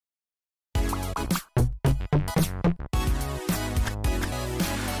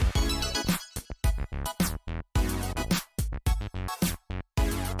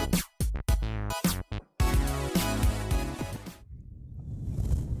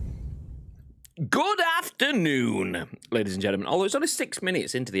Good afternoon, ladies and gentlemen. Although it's only 6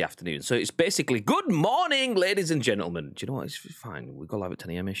 minutes into the afternoon, so it's basically good morning, ladies and gentlemen. Do you know what? It's fine. We go live at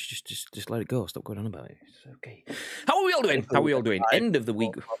 10 a.m.-ish. Just let it go. Stop going on about it. It's okay. How are we all doing? How are we all doing? End of the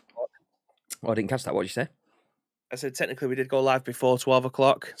week. Oh, I didn't catch that. What did you say? I said technically we did go live before 12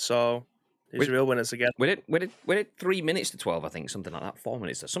 o'clock, so it's real winners again. We did 3 minutes to 12, I think, something like that. 4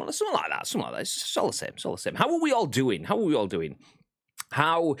 minutes, or something like that. Something like that. It's all the same. It's all the same. How are we all doing?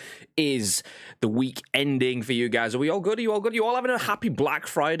 How is the week ending for you guys? Are we all good? Are you all good? Are you all having a happy Black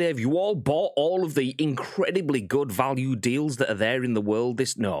Friday? Have you all bought all of the incredibly good value deals that are there in the world?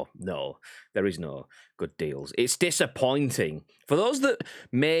 No, there is no good deals. It's disappointing. For those that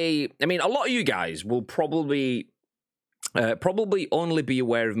a lot of you guys will probably only be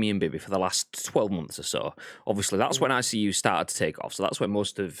aware of me and Bibby for the last 12 months or so. Obviously, that's when ICU started to take off. So that's when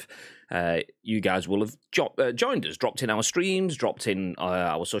most of you guys will have joined us, dropped in our streams, dropped in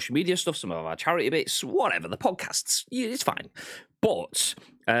our social media stuff, some of our charity bits, whatever, the podcasts. Yeah, it's fine. But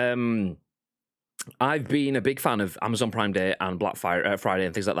I've been a big fan of Amazon Prime Day and Black Friday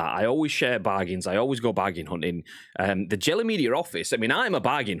and things like that. I always share bargains. I always go bargain hunting. The Jelly Media office, I'm a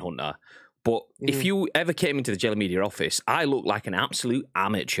bargain hunter. But if you ever came into the Jelly Media office, I look like an absolute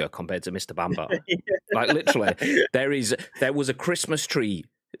amateur compared to Mr. Bambo. Like, literally, there was a Christmas tree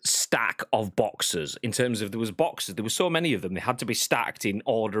stack of boxes in terms of there were so many of them, they had to be stacked in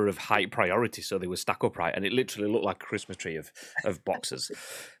order of height priority, so they were stacked upright, and it literally looked like a Christmas tree of boxes.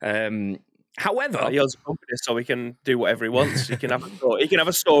 However, yours company, so he can do whatever he wants. He can have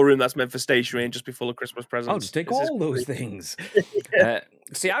a storeroom that's meant for stationery and just be full of Christmas presents. I'll just take all those things.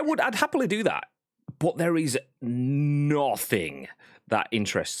 See, I'd happily do that, but there is nothing that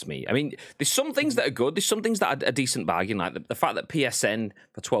interests me. I mean, there's some things that are good. There's some things that are a decent bargain, like the fact that PSN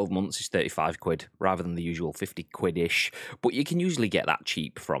for 12 months is 35 quid rather than the usual 50 quid-ish. But you can usually get that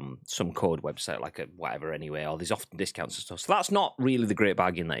cheap from some code website, like a whatever anyway, or there's often discounts and stuff. So that's not really the great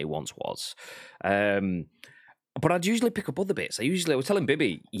bargain that it once was. But I'd usually pick up other bits. I was telling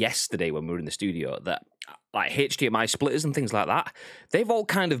Bibby yesterday when we were in the studio that like HDMI splitters and things like that, they've all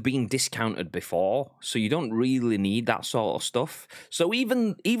kind of been discounted before, so you don't really need that sort of stuff. So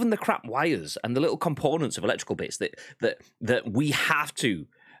even the crap wires and the little components of electrical bits that we have to,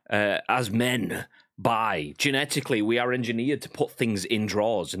 as men, buy. Genetically, we are engineered to put things in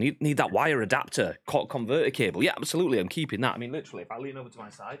drawers and need that wire adapter, converter cable. Yeah, absolutely, I'm keeping that. I mean, literally, if I lean over to my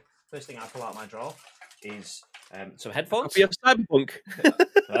side, first thing I pull out my drawer is some headphones. Copy of Cyberpunk. No,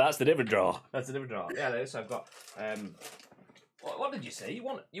 that's the different drawer. Yeah, there is. So I've got. What did you say? You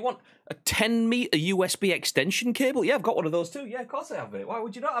want a 10-meter USB extension cable? Yeah, I've got one of those too. Yeah, of course I have it. Why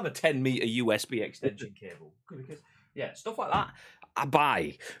would you not have a 10-meter USB extension cable? Because stuff like that I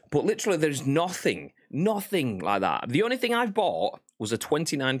buy, but literally there's nothing like that. The only thing I've bought was a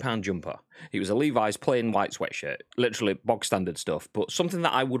 £29 jumper. It was a Levi's plain white sweatshirt, literally bog standard stuff, but something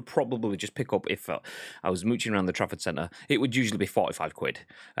that I would probably just pick up if I was mooching around the Trafford Centre. It would usually be 45 quid.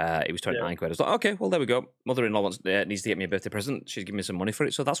 It was 29 quid. I was like, okay, well, there we go. Mother-in-law needs to get me a birthday present. She's giving me some money for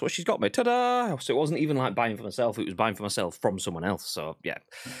it, so that's what she's got me. Ta-da! So it wasn't even like buying for myself. It was buying for myself from someone else. So, yeah,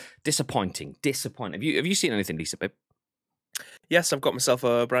 disappointing. Have you seen anything decent, babe? Yes, I've got myself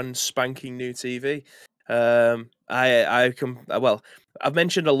a brand spanking new TV. I've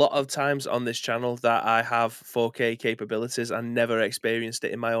mentioned a lot of times on this channel that I have 4K capabilities and never experienced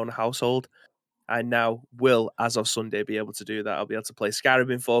it in my own household. I now will, as of Sunday, be able to do that. I'll be able to play Skyrim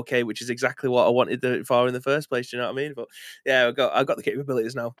in 4K, which is exactly what I wanted it for in the first place. You know what I mean? But yeah, I've got the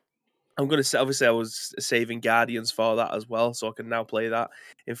capabilities now. I'm going to say, obviously, I was saving Guardians for that as well, so I can now play that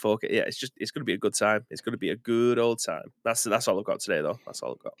in 4K. Yeah, it's going to be a good time. It's going to be a good old time. That's all I've got today, though. That's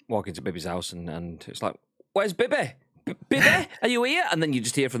all I've got. Walk into Bibby's house and it's like, where's Bibby? Bibby, are you here? And then you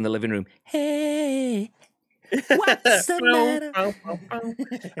just hear from the living room, hey, what's the matter?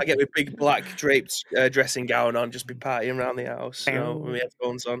 I get my big black draped dressing gown on, just be partying around the house, with my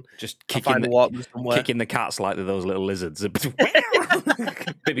headphones on. Just kicking the cats like they're those little lizards.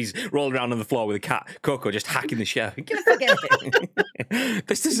 Bibby's rolling around on the floor with a cat. Coco just hacking the shell.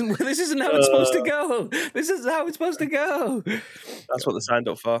 This isn't how it's supposed to go. This isn't how it's supposed to go. That's what they signed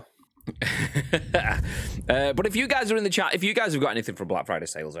up for. But if you guys are in the chat, if you guys have got anything from Black Friday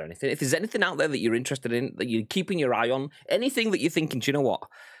sales or anything, if there's anything out there that you're interested in, that you're keeping your eye on, anything that you're thinking, do you know what?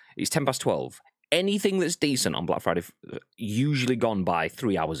 It's 12:10. Anything that's decent on Black Friday, usually gone by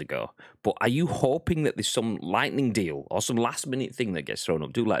 3 hours ago. But are you hoping that there's some lightning deal or some last-minute thing that gets thrown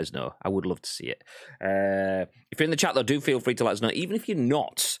up? Do let us know. I would love to see it. If you're in the chat, though, do feel free to let us know. Even if you're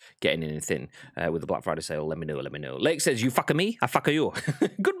not getting anything with the Black Friday sale, let me know. Lake says, you fucker me, I fucker you.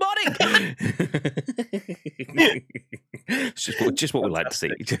 Good morning. morning. It's just what we like to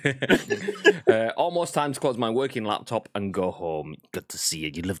see. Almost time to close my working laptop and go home. Good to see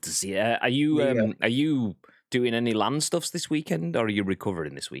you. You'd love to see it. Are you doing any LAN stuffs this weekend, or are you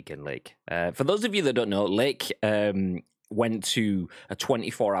recovering this weekend, Lake? For those of you that don't know, Lake went to a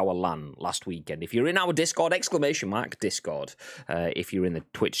 24-hour LAN last weekend. If you're in our Discord, !Discord, if you're in the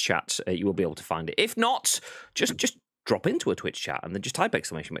Twitch chat, you will be able to find it. If not, just drop into a Twitch chat and then just type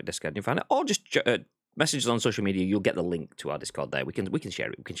 !Discord and you find it, or just message us on social media. You'll get the link to our Discord there. We can share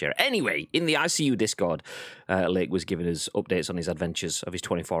it. We can share it. Anyway, in the ICU Discord, Lake was giving us updates on his adventures of his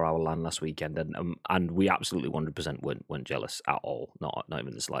 24-hour LAN last weekend, and we absolutely 100% weren't jealous at all. Not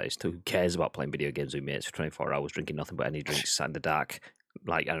even the slightest. Who cares about playing video games with mates for 24 hours, drinking nothing but any drinks, sat in the dark?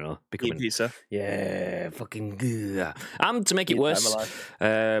 Like, I don't know, becoming pizza. Yeah, fucking good. And to make it worse,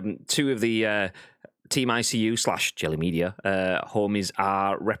 two of the Team ICU / Jelly Media homies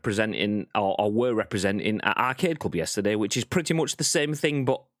are representing or were representing at Arcade Club yesterday, which is pretty much the same thing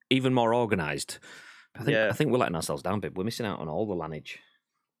but even more organised. I think we're letting ourselves down, babe. We're missing out on all the lanage.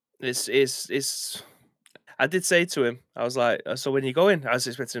 It's. I did say to him, I was like, so when you go in, I was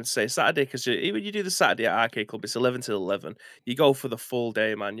expecting him to say Saturday, because when you do the Saturday at Arcade Club, it's 11 till 11. You go for the full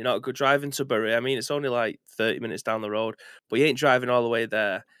day, man. You're not good driving to Bury. I mean, it's only like 30 minutes down the road, but you ain't driving all the way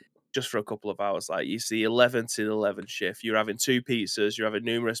there just for a couple of hours. Like, you see 11 to 11 shift. You're having 2 pizzas. You're having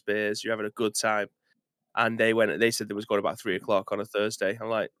numerous beers. You're having a good time. And they said they was going about 3 o'clock on a Thursday. I'm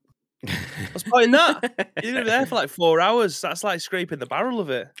like, what's the point in that? You're going to be there for like 4 hours. That's like scraping the barrel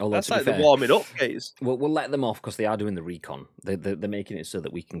of it. Although, that's like the warming up phase. We'll let them off because they are doing the recon. They're making it so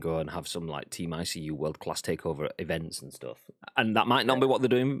that we can go and have some like Team ICU world class takeover events and stuff. And that might not be what they're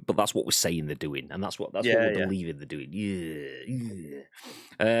doing, but that's what we're saying they're doing, and that's what we're believing they're doing. Yeah.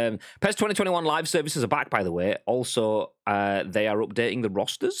 PES 2021 live services are back, by the way. Also, they are updating the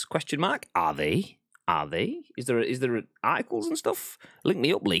rosters? ? Are they? Are they? Is there articles and stuff? Link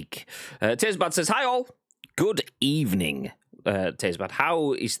me up, Leak. Tazebad says, hi all. Good evening. Tazebad,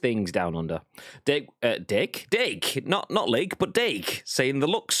 how is things down under? Dake, not Lake, but Dake, saying the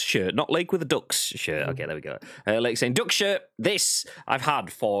Lux shirt, not Lake with a Ducks shirt. Okay, there we go. Lake saying, Duck shirt, this I've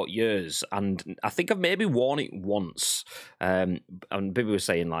had for years, and I think I've maybe worn it once. And Bibby was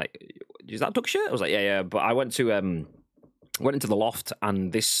saying, like, is that Duck shirt? I was like, yeah, but I went into the loft,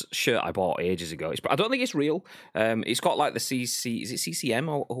 and this shirt I bought ages ago. I don't think it's real. It's got like the CC, is it CCM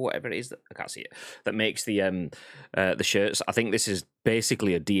or whatever it is? I can't see it. That makes the shirts. I think this is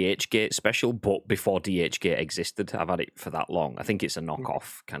basically a DHgate special, but before DHgate existed. I've had it for that long. I think it's a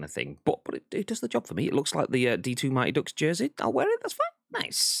knockoff kind of thing, but it does the job for me. It looks like the D2 Mighty Ducks jersey. I'll wear it. That's fine.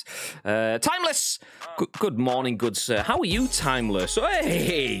 Nice. Timeless. Good morning, good sir. How are you, Timeless?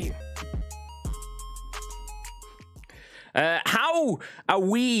 Hey. How are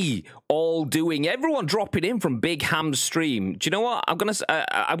we all doing? Everyone dropping in from Big Ham's stream. Do you know what? I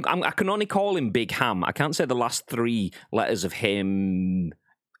can only call him Big Ham. I can't say the last 3 letters of him.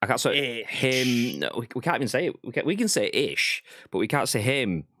 I can't say him. No, we can't even say it. We can say ish, but we can't say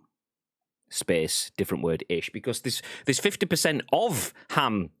him. Space, different word, ish, because there's 50% of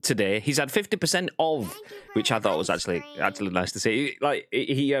Ham today. He's had 50% of, which I thought was actually nice to see. Like,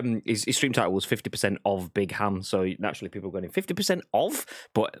 his stream title was 50% of Big Ham, so naturally people were going in 50% of,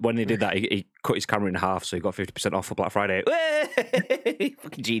 but when he did that, he cut his camera in half, so he got 50% off for Black Friday.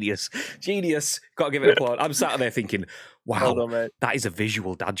 Fucking genius. Gotta give it a applaud. I'm sat there thinking, wow, that is a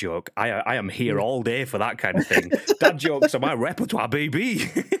visual dad joke. I am here all day for that kind of thing. Dad jokes are my repertoire,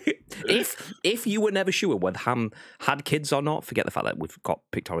 baby. If you were never sure whether Ham had kids or not, forget the fact that we've got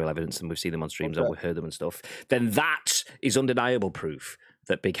pictorial evidence and we've seen them on streams and we've heard them and stuff, then that is undeniable proof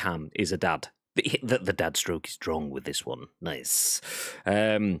that Big Ham is a dad. That the dad stroke is strong with this one. Nice.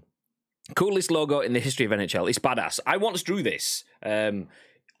 Coolest logo in the history of NHL. It's badass. I once drew this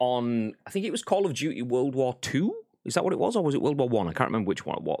on, I think it was Call of Duty World War II. Is that what it was, or was it World War One? I can't remember which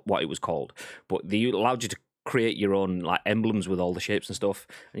one, what it was called. But they allowed you to create your own like emblems with all the shapes and stuff,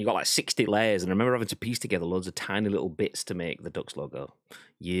 and you got like 60 layers. And I remember having to piece together loads of tiny little bits to make the Ducks logo.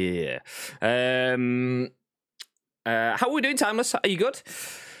 Yeah. How are we doing, Timeless? Are you good?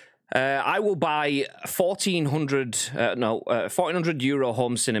 I will buy 1,400 euro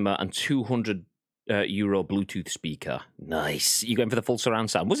home cinema and 200 euro Bluetooth speaker. Nice. You going for the full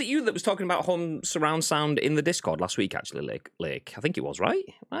surround sound? Was it you that was talking about home surround sound in the Discord last week, actually, Lake? I think it was, right?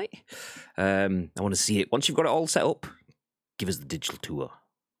 I want to see it. Once you've got it all set up, give us the digital tour.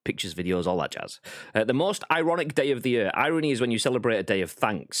 Pictures, videos, all that jazz. The most ironic day of the year. Irony is when you celebrate a day of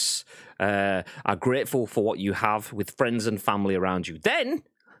thanks. Are grateful for what you have with friends and family around you. Then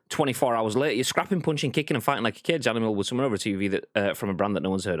 24 hours later, you're scrapping, punching, kicking, and fighting like a cage animal with someone over a TV that from a brand that no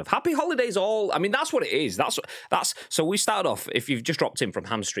one's heard of. Happy holidays, all. I mean, that's what it is. That's so. We started off. If you've just dropped in from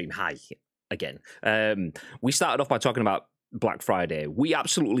Hamstream, hi again. We started off by talking about Black Friday. We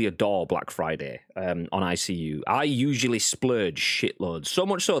absolutely adore Black Friday on ICU. I usually splurge shitloads, so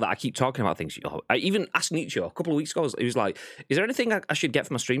much so that I keep talking about things. I even asked Nietzsche a couple of weeks ago. He was like, "Is there anything I should get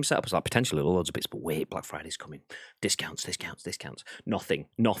for my stream setup?" I was like, "Potentially loads of bits, but wait, Black Friday's coming. Discounts. Nothing.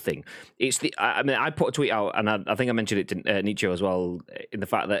 It's the. I mean, I put a tweet out, and I think I mentioned it to Nietzsche as well, in the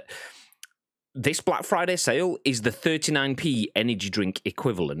fact that this Black Friday sale is the 39p energy drink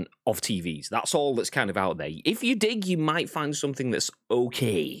equivalent of TVs. That's all that's kind of out there. If you dig, you might find something that's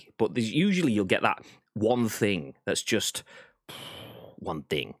okay, but usually you'll get that one thing that's just one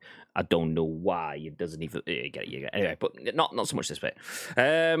thing. I don't know why. It doesn't even you get it. Anyway, but not so much this bit.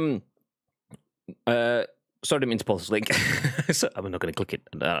 Sorry, I didn't mean to post this link. So I'm not going to click it.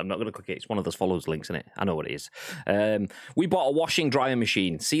 I'm not going to click it. It's one of those follows links, isn't it? I know what it is. We bought a washing dryer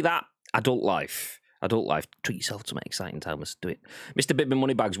machine. See that? Adult life. Treat yourself to something exciting, Thomas. Do it. Mr. Bibby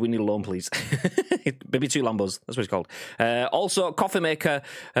Moneybags, we need a loan, please. Bibby 2 Lambos. That's what it's called. Also, coffee maker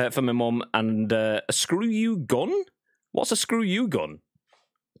for my mum and a screw you gun? What's a screw you gun?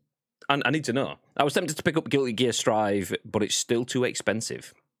 I need to know. I was tempted to pick up Guilty Gear Strive, but it's still too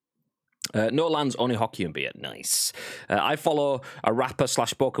expensive. No lands, only hockey and beer. Nice. I follow a rapper /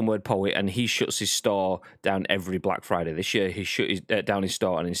 spoken word poet, and he shuts his store down every Black Friday. This year, he shut down his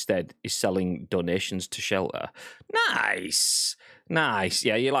store and instead is selling donations to shelter. Nice.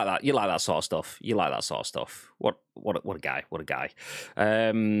 Yeah, you like that. You like that sort of stuff. What a guy.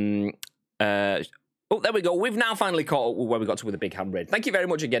 Oh, there we go. We've now finally caught up with where we got to with the big ham raid. Thank you very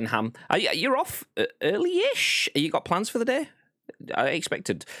much again, Ham. You're off early-ish. You got plans for the day? I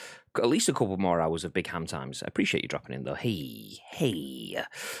expected at least a couple more hours of big ham times. I appreciate you dropping in, though. Hey.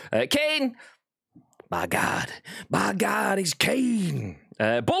 Kane! My God, it's Kane!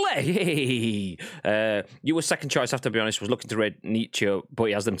 Bully! You were second choice, I have to be honest. Was looking to raid Nietzsche, but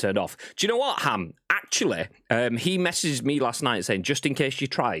he has them turned off. Do you know what, Ham? Actually, he messaged me last night saying, just in case you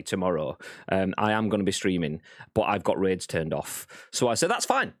try tomorrow, I am going to be streaming, but I've got raids turned off. So I said, that's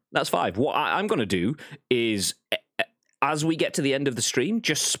fine. What I'm going to do is, as we get to the end of the stream,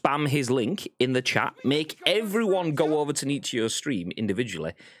 just spam his link in the chat. Make everyone go over to Nietzsche's stream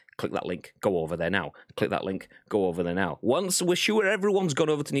individually. Click that link, go over there now. Click that link, go over there now. Once we're sure everyone's gone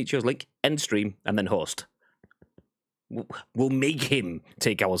over to Nietzsche's link, end stream, and then host. We'll make him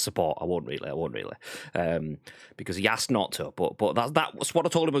take our support. I won't really. Because he asked not to, but that's what I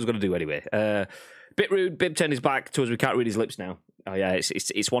told him I was going to do anyway. Bit rude. Bib turned his back to us. We can't read his lips now. Oh yeah,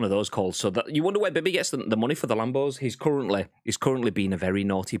 it's one of those calls. So that you wonder where Bibby gets the money for the Lambos. He's currently being a very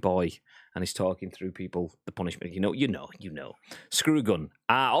naughty boy, and he's talking through people the punishment. You know. Screw gun.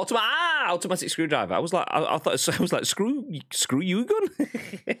 Automatic screwdriver. I was like screw you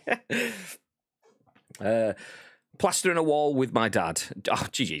gun. Plastering a wall with my dad. Oh,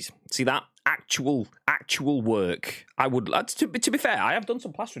 geez. See that? Actual work. I would, to be fair, I have done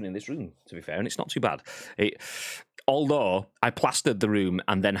some plastering in this room, to be fair, and it's not too bad. Although, I plastered the room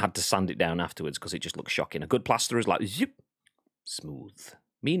and then had to sand it down afterwards because it just looks shocking. A good plaster is like, zip, smooth.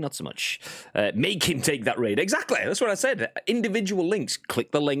 Me, not so much. Make him take that raid. Exactly, that's what I said. Individual links.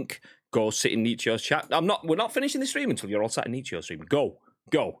 Click the link. Go sit in Nietzsche's chat. We're not finishing the stream until you're all sat in Nietzsche's stream. Go.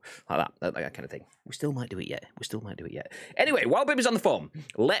 Like that kind of thing. We still might do it yet. Anyway, while Bib is on the phone,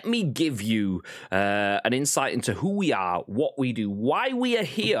 let me give you an insight into who we are, what we do, why we are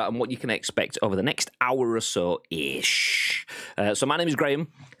here, and what you can expect over the next hour or so-ish. So my name is Graham.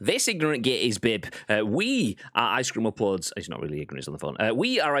 This ignorant git is Bib. We are Ice Cream Uploads. He's not really ignorant, he's on the phone.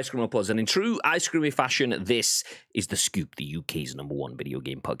 We are Ice Cream Uploads, and in true Ice Creamy fashion, this is The Scoop, the UK's #1 video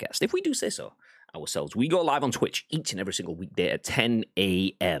game podcast. If we do say so ourselves. We go live on Twitch each and every single weekday at 10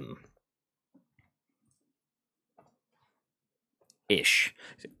 a.m. Ish.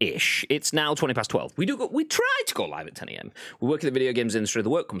 It's now 12. We try to go live at 10 a.m. We work in the video games industry. The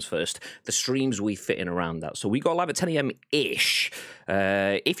work comes first. The streams we fit in around that. So we go live at 10 a.m. ish.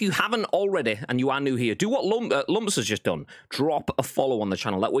 If you haven't already and you are new here, do what Lumps has just done. Drop a follow on the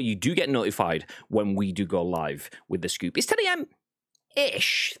channel. That way you do get notified when we do go live with The Scoop. It's 10 a.m.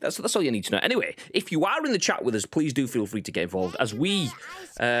 ish. That's all you need to know. Anyway, if you are in the chat with us, please do feel free to get involved as we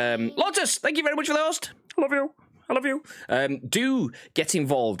Lotus, thank you very much for the host. I love you. Do get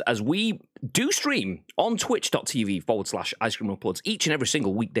involved as we do stream on twitch.tv/Ice Cream Uploads each and every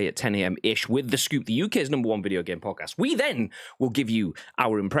single weekday at 10 a.m.-ish with The Scoop, the UK's #1 video game podcast. We then will give you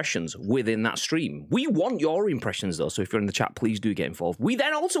our impressions within that stream. We want your impressions, though, so if you're in the chat, please do get involved. We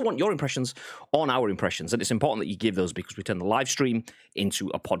then also want your impressions on our impressions, and it's important that you give those because we turn the live stream into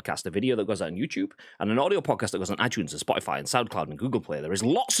a podcast, a video that goes out on YouTube, and an audio podcast that goes on iTunes and Spotify and SoundCloud and Google Play. There is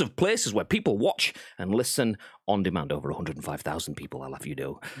lots of places where people watch and listen on demand. Over 105,000 people, I'll have you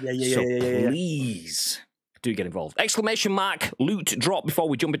know. Please do get involved. Exclamation mark, loot drop before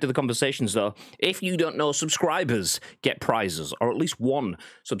we jump into the conversations, though. If you don't know, subscribers get prizes, or at least one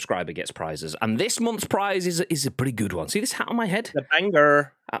subscriber gets prizes. And this month's prize is a pretty good one. See this hat on my head? The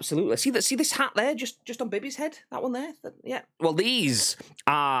banger. Absolutely. See this hat there, just on Bibby's head? That one there? Yeah. Well, these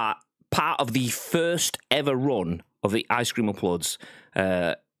are part of the first ever run of the Ice Cream Uploads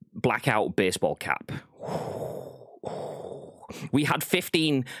blackout baseball cap. We had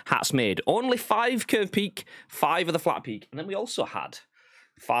 15 hats made. Only 5 curved peak, 5 of the flat peak, and then we also had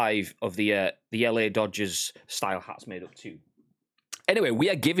 5 of the LA Dodgers style hats made up too. Anyway, we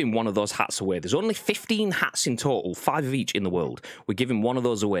are giving one of those hats away. There's only 15 hats in total, 5 of each in the world. We're giving one of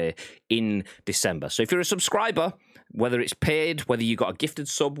those away in December. So if you're a subscriber, whether it's paid, whether you got a gifted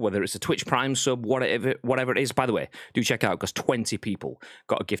sub, whether it's a Twitch Prime sub, whatever it is, by the way, do check out because 20 people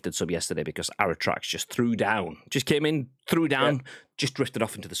got a gifted sub yesterday because Aratrax just came in, threw down, just drifted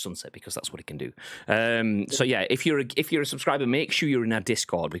off into the sunset because that's what it can do. So yeah, if you're a subscriber, make sure you're in our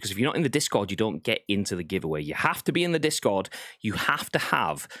Discord because if you're not in the Discord, you don't get into the giveaway. You have to be in the Discord. You have to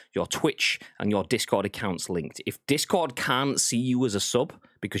have your Twitch and your Discord accounts linked. If Discord can't see you as a sub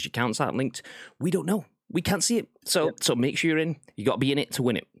because your accounts aren't linked, we don't know. We can't see it. So make sure you're in. You got to be in it to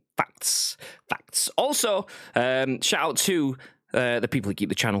win it. Facts. Also, shout out to the people who keep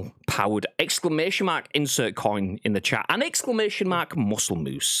the channel powered. Exclamation mark insert coin in the chat. And exclamation mark muscle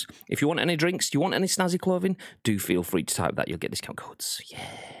moose. If you want any drinks, do you want any snazzy clothing, do feel free to type that. You'll get discount codes. Yeah,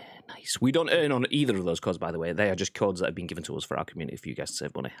 nice. We don't earn on either of those codes, by the way. They are just codes that have been given to us for our community for you guys to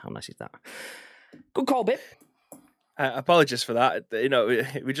save money. How nice is that? Good call, Bip. Apologies for that. You know,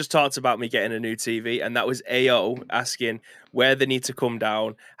 we just talked about me getting a new TV, and that was AO asking where they need to come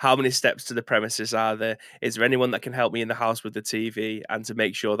down, how many steps to the premises are there, is there anyone that can help me in the house with the TV, and to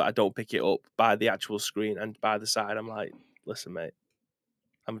make sure that I don't pick it up by the actual screen and by the side. I'm like, listen, mate,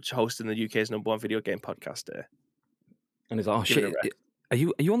 I'm hosting the UK's #1 video game podcast here. And he's like, oh shit, are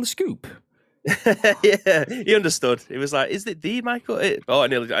you on the scoop? Yeah, he understood. He was like, "Is it the Michael?" I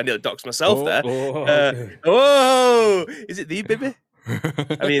nearly doxed myself there. Is it the Bibby?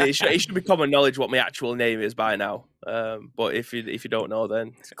 I mean, it should be common knowledge what my actual name is by now. But if you don't know,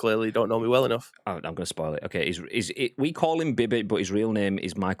 then clearly you don't know me well enough. Oh, I'm going to spoil it. Okay, we call him Bibby, but his real name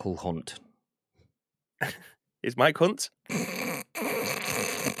is Michael Hunt. Is Mike Hunt?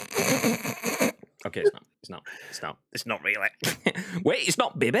 Okay, it's not really. Wait, it's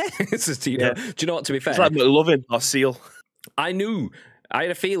not Bibby. Do you know what? To be fair, it's like McLovin or Seal. I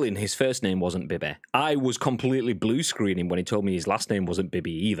had a feeling his first name wasn't Bibby. I was completely blue screening when he told me his last name wasn't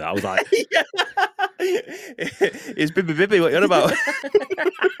Bibby either. I was like, "It's Bibby. What you on about?"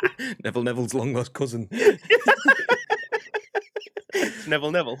 Neville's long lost cousin. It's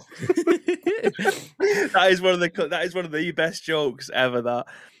Neville. That is one of the best jokes ever. That.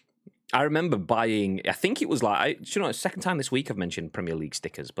 I remember buying, I think it was like, second time this week I've mentioned Premier League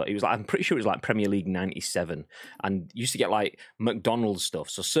stickers, but it was like, I'm pretty sure it was like Premier League 97, and you used to get like McDonald's stuff.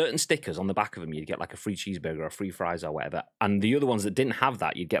 So certain stickers on the back of them, you'd get like a free cheeseburger or free fries or whatever. And the other ones that didn't have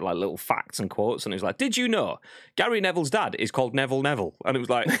that, you'd get like little facts and quotes. And it was like, did you know Gary Neville's dad is called Neville? And it was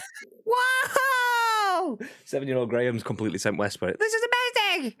like, wow! 7-year-old Graham's completely sent west for it. This is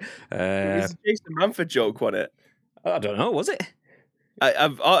amazing! It was a Jason Manford joke, wasn't it? I don't know, was it? Right,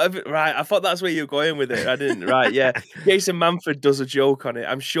 I thought that's where you were going with it. I didn't. Right, yeah. Jason Manford does a joke on it.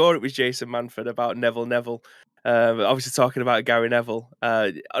 I'm sure it was Jason Manford about Neville. Obviously talking about Gary Neville.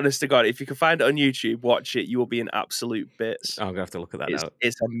 Honest to God, if you can find it on YouTube, watch it. You will be in absolute bits. I'm gonna have to look at that now.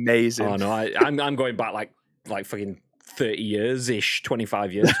 It's amazing. Oh no, I'm going back like fucking 30 years-ish,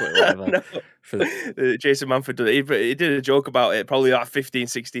 25 years, whatever. Jason Manford did it. He did a joke about it probably like 15,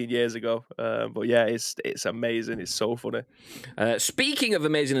 16 years ago. But yeah, it's amazing. It's so funny. Speaking of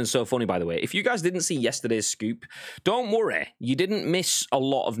amazing and so funny, by the way, if you guys didn't see yesterday's scoop, don't worry. You didn't miss a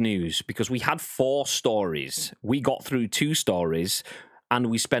lot of news because we had 4 stories. We got through 2 stories. And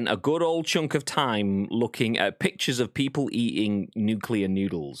we spent a good old chunk of time looking at pictures of people eating nuclear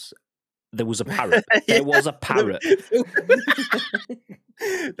noodles. There was a parrot. There was a parrot.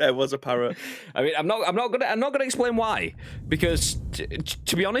 There was a parrot. I mean, I'm not gonna explain why, because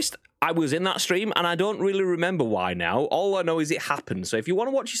to be honest, I was in that stream and I don't really remember why now. All I know is it happened. So if you want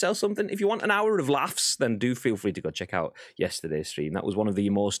to watch yourself something, if you want an hour of laughs, then do feel free to go check out yesterday's stream. That was one of the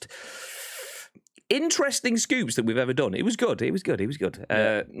most interesting scoops that we've ever done. It was good. It was good. It was good.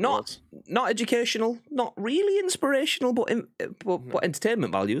 Not educational, not really inspirational, but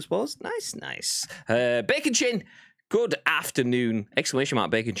entertainment value, I suppose. Nice. Bacon Chin. Good afternoon! Exclamation mark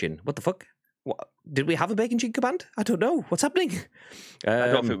Bacon Chin. What the fuck? What? Did we have a Bacon Chin command? I don't know. What's happening? I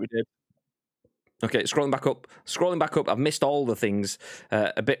don't think we did. Okay, scrolling back up. I've missed all the things.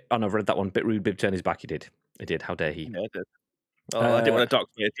 A bit. Oh no, I've read that one. Bit rude. Bib turn his back. He did. How dare he? Yeah, I did. Oh, I didn't want to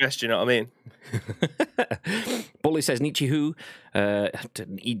dox my address. Do you know what I mean? Bully says Nietzsche who? Nijio.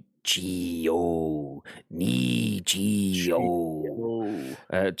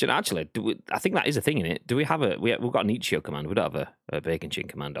 Actually, I think that is a thing in it. Do we have we've got a Nijio command? We don't have a Bacon Chin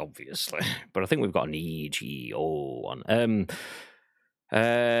command, obviously, but I think we've got a Nijio one.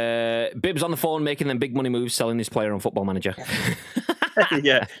 Bib's on the phone making them big money moves, selling this player on Football Manager.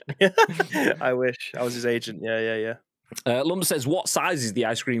 Yeah. I wish I was his agent. Yeah. Lumber says, what size is the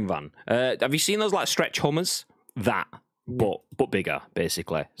ice cream van? Have you seen those like stretch Hummers? That, but bigger,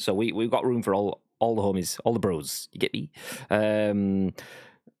 basically. So we've got room for all the homies, all the bros. You get me?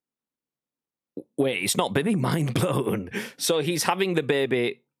 Wait, it's not baby. Mind blown. So he's having the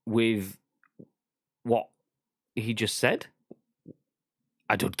baby with what he just said?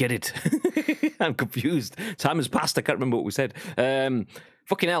 I don't get it. I'm confused. Time has passed. I can't remember what we said.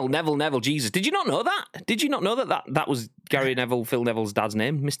 Fucking hell, Neville, Jesus. Did you not know that? Did you not know that was Gary Neville, Phil Neville's dad's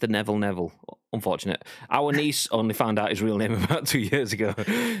name? Mr. Neville. Unfortunate. Our niece only found out his real name about 2 years ago.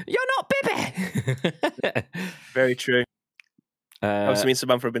 You're not Bibby! Very true. Obviously, me and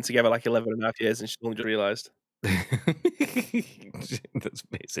Samantha have been together like 11 and a half years and she's only just realised. That's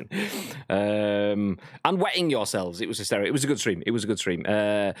amazing. And wetting yourselves. It was hysterical. It was a good stream.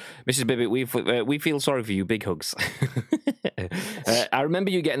 Mrs. Bibby, we feel sorry for you. Big hugs. I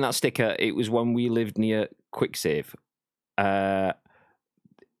remember you getting that sticker. It was when we lived near Quicksave. The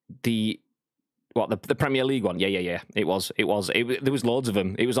Premier League one? Yeah. It was. There was loads of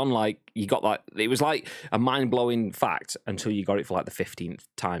them. It was on like you got like it was like a mind blowing fact until you got it for like the 15th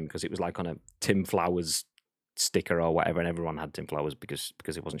time because it was like on a Tim Flowers sticker or whatever, and everyone had Tim Flowers because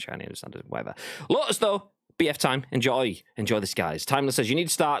it wasn't shiny and standard, whatever. Lotus though. BF time. Enjoy this, guys. Timeless says you need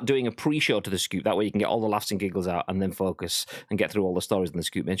to start doing a pre-show to the scoop. That way you can get all the laughs and giggles out and then focus and get through all the stories in the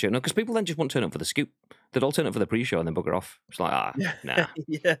scoop main show. No, because people then just won't turn up for the scoop. They'd all turn up for the pre-show and then bugger off. It's like, nah.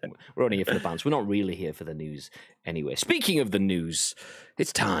 Yeah. We're only here for the bands. We're not really here for the news anyway. Speaking of the news,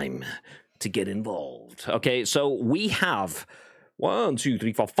 it's time to get involved. Okay, so we have 1, 2,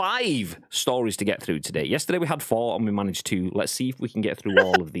 3, 4, 5 stories to get through today. Yesterday we had 4 and we managed 2. Let's see if we can get through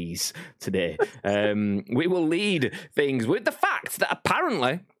all of these today. We will lead things with the fact that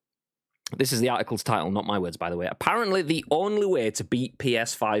apparently, this is the article's title, not my words, by the way. Apparently the only way to beat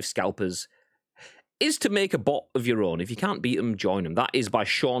PS5 scalpers is to make a bot of your own. If you can't beat them, join them. That is by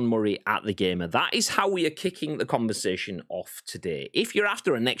Sean Murray at The Gamer. That is how we are kicking the conversation off today. If you're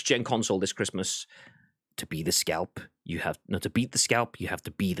after a next-gen console this Christmas, to be the scalp, you have to beat the scalp, you have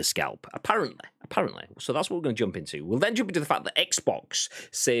to be the scalp. Apparently. So that's what we're going to jump into. We'll then jump into the fact that Xbox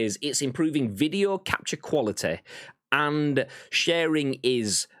says it's improving video capture quality and sharing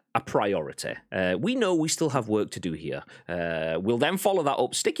is a priority. We know we still have work to do here. We'll then follow that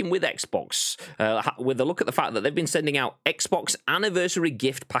up, sticking with Xbox, with a look at the fact that they've been sending out Xbox anniversary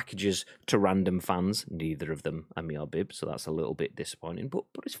gift packages to random fans. Neither of them are me or Bib, so that's a little bit disappointing, but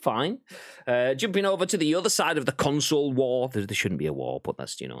it's fine. Jumping over to the other side of the console war. There shouldn't be a war, but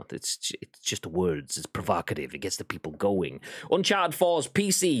that's, it's just words. It's provocative. It gets the people going. Uncharted 4's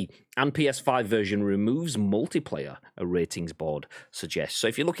PC and PS5 version removes multiplayer, a ratings board suggests. So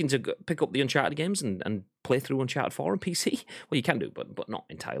if you're looking to pick up the Uncharted games and play through Uncharted 4 on PC, well, you can do, but not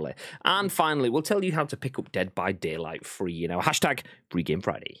entirely. And finally, we'll tell you how to pick up Dead by Daylight free. Hashtag Free Game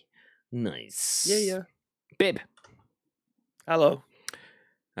Friday. Nice. Yeah. Bib. Hello.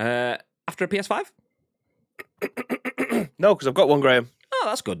 After a PS5? No, because I've got one, Graham. Oh,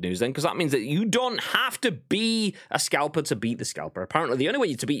 that's good news then, because that means that you don't have to be a scalper to beat the scalper. Apparently, the only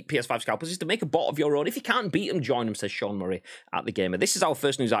way to beat PS5 scalpers is to make a bot of your own. If you can't beat them, join them, says Sean Murray at The Gamer. This is our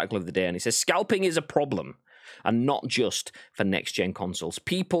first news article of the day, and he says, scalping is a problem, and not just for next-gen consoles.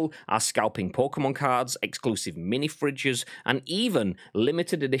 People are scalping Pokemon cards, exclusive mini-fridges, and even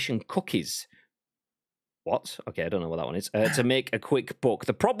limited edition cookies. What? Okay, I don't know what that one is. To make a quick buck.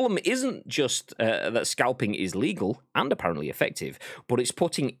 The problem isn't just that scalping is legal and apparently effective, but it's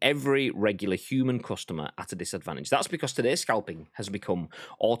putting every regular human customer at a disadvantage. That's because today's scalping has become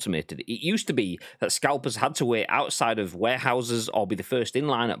automated. It used to be that scalpers had to wait outside of warehouses or be the first in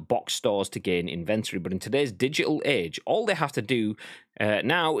line at box stores to gain inventory, but in today's digital age, all they have to do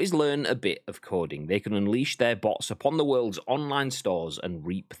now is learn a bit of coding. They can unleash their bots upon the world's online stores and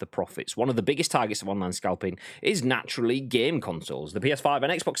reap the profits. One of the biggest targets of online scalping is naturally game consoles. The PS5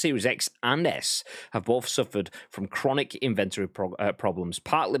 and Xbox Series X and S have both suffered from chronic inventory problems,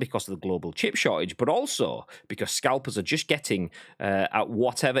 partly because of the global chip shortage, but also because scalpers are just getting at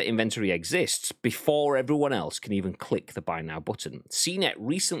whatever inventory exists before everyone else can even click the buy now button. CNET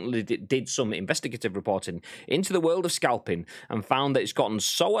recently did some investigative reporting into the world of scalping and found that it's gotten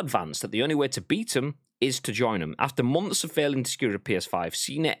so advanced that the only way to beat them is to join them. After months of failing to secure a PS5,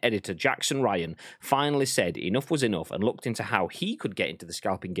 CNET editor Jackson Ryan finally said enough was enough and looked into how he could get into the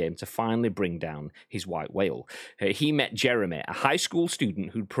scalping game to finally bring down his white whale. He met Jeremy, a high school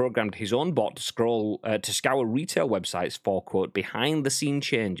student who'd programmed his own bot to scour retail websites for, quote, behind the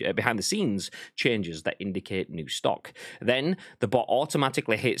scenes changes that indicate new stock. Then the bot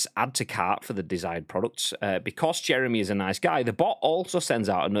automatically hits add to cart for the desired products. Because Jeremy is a nice guy, the bot also sends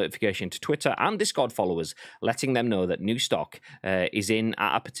out a notification to Twitter and Discord followers, letting them know that new stock is in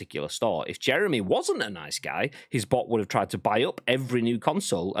at a particular store. If Jeremy wasn't a nice guy, his bot would have tried to buy up every new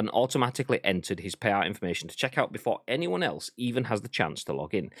console and automatically entered his payout information to check out before anyone else even has the chance to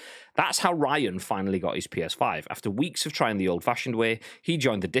log in. That's how Ryan finally got his PS5. After weeks of trying the old-fashioned way, he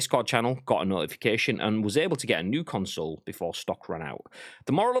joined the Discord channel, got a notification, and was able to get a new console before stock ran out.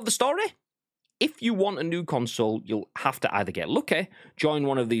 The moral of the story? If you want a new console, you'll have to either get lucky, join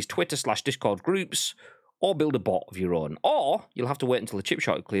one of these Twitter/Discord groups, or build a bot of your own. Or you'll have to wait until the chip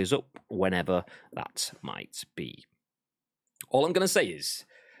shortage clears up, whenever that might be. All I'm going to say is,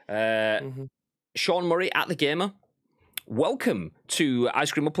 Sean Murray at The Gamer, welcome to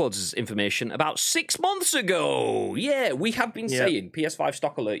Ice Cream Uploads' information about 6 months ago. Yeah, we have been saying PS5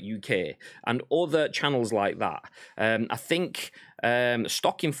 Stock Alert UK and other channels like that. I think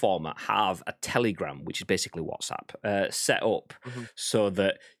Stock Informer have a Telegram, which is basically WhatsApp, set up so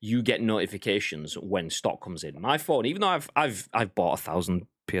that you get notifications when stock comes in. My phone, even though I've bought 1,000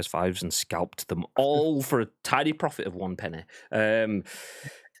 PS5s and scalped them all for a tidy profit of 1 penny.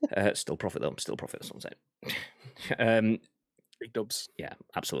 Still profit though. Still profit. That's what I'm saying. Big dubs. Yeah,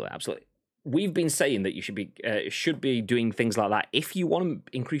 absolutely. We've been saying that you should be doing things like that if you want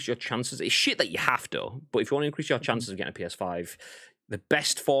to increase your chances. It's shit that you have to, but if you want to increase your chances of getting a PS5, the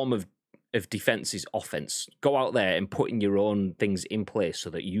best form of defense is offense. Go out there and put in your own things in place so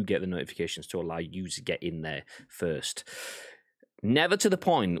that you get the notifications to allow you to get in there first. Never to the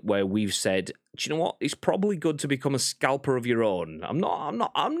point where we've said, do you know what? It's probably good to become a scalper of your own. I'm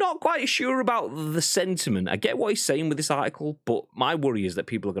not quite sure about the sentiment. I get what he's saying with this article, but my worry is that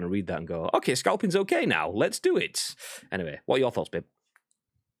people are going to read that and go, okay, scalping's okay now. Let's do it. Anyway, what are your thoughts, babe?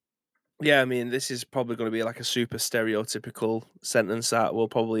 Yeah, I mean, this is probably going to be like a super stereotypical sentence that will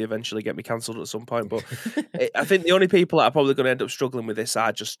probably eventually get me cancelled at some point. But I think the only people that are probably going to end up struggling with this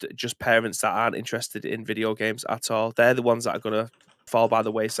are just parents that aren't interested in video games at all. They're the ones that are going to fall by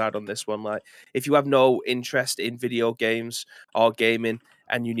the wayside on this one. Like, if you have no interest in video games or gaming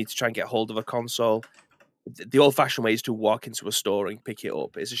and you need to try and get hold of a console, the old-fashioned way is to walk into a store and pick it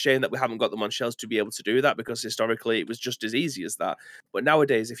up. It's a shame that we haven't got them on shelves to be able to do that, because historically it was just as easy as that. But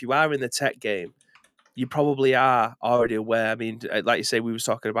nowadays, if you are in the tech game, you probably are already aware. I mean, like you say, we were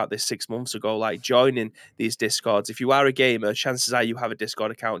talking about this 6 months ago, like joining these Discords. If you are a gamer, chances are you have a Discord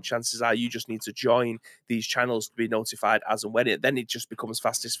account. Chances are you just need to join these channels to be notified as and when then it just becomes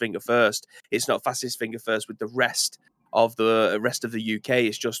fastest finger first. It's not fastest finger first with the rest of the UK.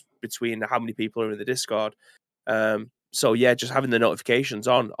 It's just between how many people are in the Discord. So yeah, just having the notifications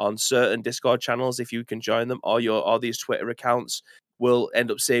on certain Discord channels, if you can join them, or these Twitter accounts, will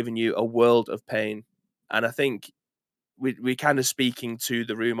end up saving you a world of pain. And I think we're kind of speaking to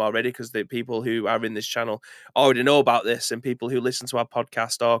the room already, because the people who are in this channel already know about this, and people who listen to our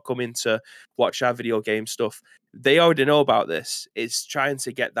podcast or come in to watch our video game stuff, they already know about this. It's trying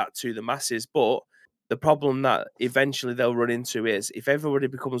to get that to the masses. But the problem that eventually they'll run into is, if everybody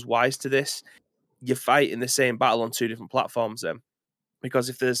becomes wise to this, you're fighting the same battle on two different platforms then. Because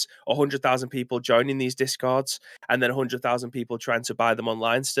if there's 100,000 people joining these Discords and then 100,000 people trying to buy them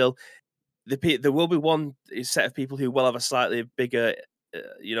online still, there will be one set of people who will have a slightly bigger,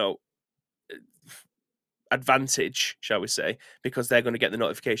 advantage, shall we say, because they're going to get the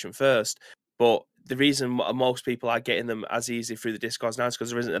notification first. But the reason most people are getting them as easy through the Discords now is because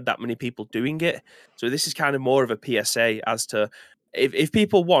there isn't that many people doing it. So this is kind of more of a PSA as to if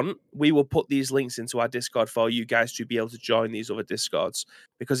people want, we will put these links into our Discord for you guys to be able to join these other Discords.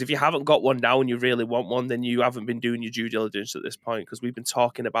 Because if you haven't got one now and you really want one, then you haven't been doing your due diligence at this point, because we've been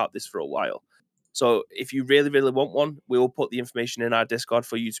talking about this for a while. So if you really, really want one, we will put the information in our Discord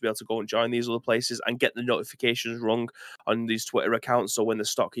for you to be able to go and join these other places and get the notifications rung on these Twitter accounts. So when the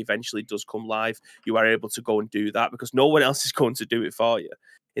stock eventually does come live, you are able to go and do that, because no one else is going to do it for you.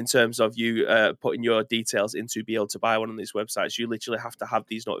 In terms of you putting your details in to be able to buy one on these websites, you literally have to have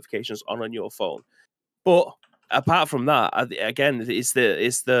these notifications on your phone. But apart from that, again, it's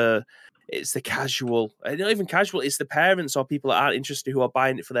the casual, not even casual, it's the parents or people that aren't interested who are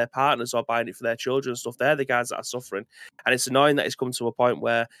buying it for their partners or buying it for their children and stuff. They're the guys that are suffering. And it's annoying that it's come to a point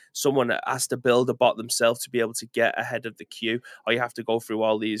where someone has to build a bot themselves to be able to get ahead of the queue, or you have to go through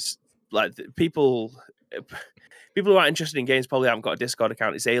all these, like, people who aren't interested in games probably haven't got a Discord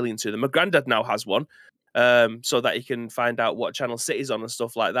account. It's alien to them. My granddad now has one, so that he can find out what channel City's on and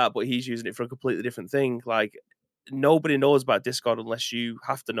stuff like that, but he's using it for a completely different thing. Like, nobody knows about Discord unless you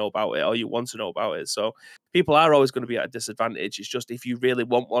have to know about it or you want to know about it. So people are always going to be at a disadvantage. It's just, if you really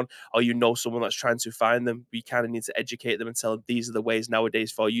want one or you know someone that's trying to find them, we kind of need to educate them and tell them these are the ways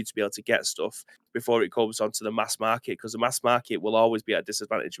nowadays for you to be able to get stuff before it comes onto the mass market, because the mass market will always be at a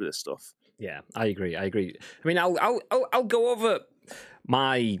disadvantage with this stuff. Yeah, I agree. I mean, I'll go over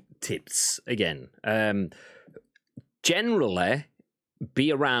my tips again. Generally,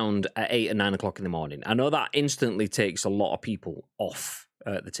 be around at 8 and 9 o'clock in the morning. I know that instantly takes a lot of people off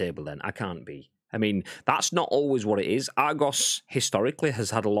the table then. I can't be. I mean, that's not always what it is. Argos historically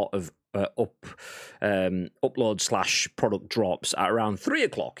has had a lot of upload / product drops at around 3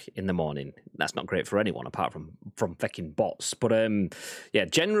 o'clock in the morning. That's not great for anyone apart from fucking bots. But yeah,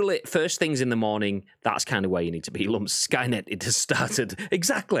 generally first things in the morning, that's kind of where you need to be. Lumps, Skynet, it has started.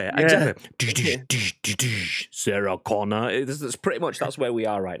 Exactly. Sarah Connor. That's pretty much, that's where we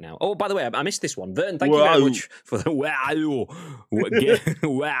are right now. Oh, by the way, I missed this one. Vern, thank you very much for the wow.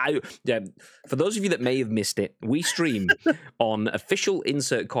 Wow. Yeah, for those of you that may have missed it, we stream on Official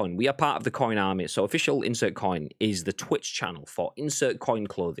Insert Coin. We are part of the Coin Army. So Official Insert Coin is the Twitch channel for Insert Coin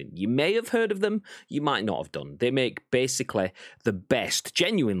clothing. You may have heard of them, you might not have done. They make basically the best,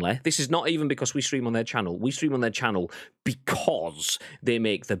 genuinely. This is not even because we stream on their channel. We stream on their channel because they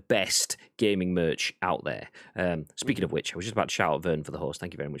make the best gaming merch out there. Speaking of which, I was just about to shout out Vern for the host.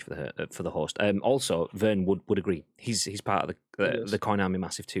 Thank you very much for the host. Also, Vern would agree. He's part of the Coin Army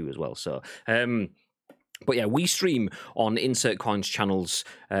Massive too as well. So but yeah, we stream on Insert Coin's channels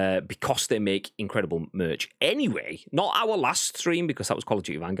because they make incredible merch. Anyway, not our last stream, because that was Call of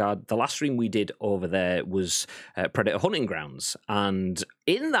Duty Vanguard. The last stream we did over there was Predator Hunting Grounds. And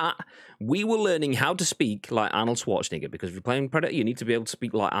in that, we were learning how to speak like Arnold Schwarzenegger, because if you're playing Predator, you need to be able to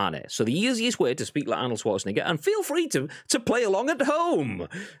speak like Arnie. So the easiest way to speak like Arnold Schwarzenegger, and feel free to play along at home,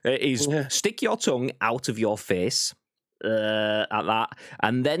 is stick your tongue out of your face at that,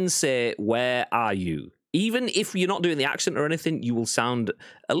 and then say, "Where are you?" Even if you're not doing the accent or anything, you will sound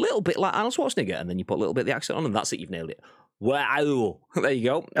a little bit like Arnold Schwarzenegger, and then you put a little bit of the accent on, and that's it, you've nailed it. Wow. There you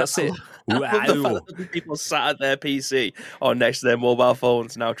go. That's it. Wow. The fact that people sat at their PC or next to their mobile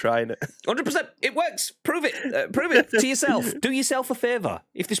phones now trying it. 100%. It works. Prove it. Prove it to yourself. Do yourself a favour.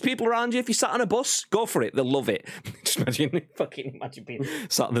 If there's people around you, if you sat on a bus, go for it. They'll love it. Just imagine being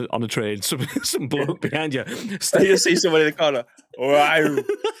sat on a train, some bloke behind you. You see someone in the corner. Wow.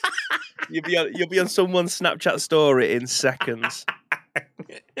 You'll be on someone's Snapchat story in seconds.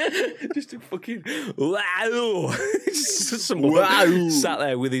 Just a fucking wow. Some wow. Sat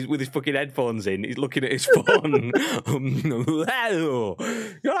there with his fucking headphones in. He's looking at his phone. Wow.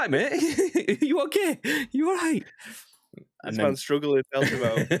 You all right, mate? You okay? You all right? This man's struggling. Tell me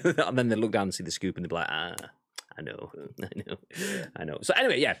about. And then they look down and see the scoop, and they're like, I know. So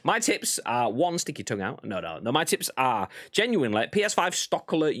anyway, yeah, my tips are: 1, stick your tongue out. No. My tips are genuinely PS5 Stock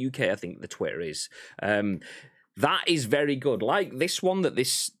Alert UK. I think the Twitter is. That is very good. Like this one that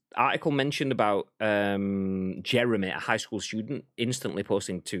this article mentioned about Jeremy, a high school student, instantly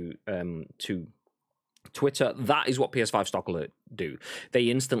posting to Twitter. That is what PS5 Stock Alert do. They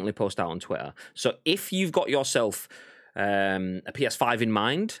instantly post out on Twitter. So if you've got yourself a PS5 in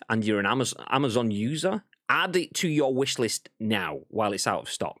mind and you're an Amazon user, add it to your wish list now while it's out of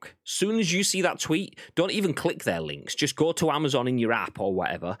stock. Soon as you see that tweet, don't even click their links. Just go to Amazon in your app or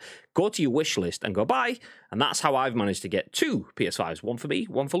whatever, go to your wish list and go buy. And that's how I've managed to get 2 PS5s, one for me,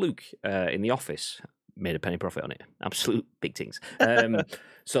 one for Luke in the office. made a penny profit on it. Absolute big things.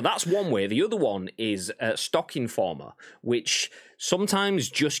 So that's one way. The other one is Stock Informer, which sometimes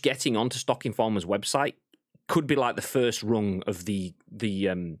just getting onto Stock Informer's website could be like the first rung of the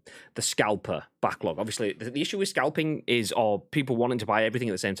scalper backlog. Obviously, the issue with scalping is, or people wanting to buy everything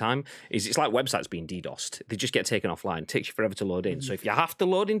at the same time, is it's like websites being DDoSed. They just get taken offline. It takes you forever to load in. So if you have to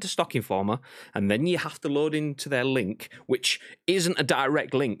load into Stock Informer and then you have to load into their link, which isn't a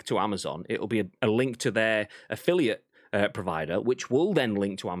direct link to Amazon, it'll be a link to their affiliate provider, which will then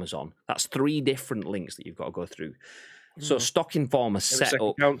link to Amazon. That's 3 different links that you've got to go through. So Stock Informer set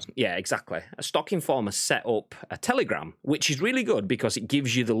up, yeah, exactly. A Stock Informer set up a Telegram, which is really good because it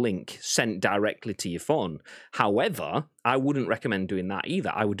gives you the link sent directly to your phone. However, I wouldn't recommend doing that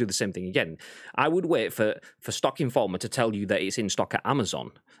either. I would do the same thing again. I would wait for Stock Informer to tell you that it's in stock at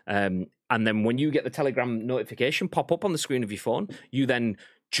Amazon. And then when you get the Telegram notification pop up on the screen of your phone, you then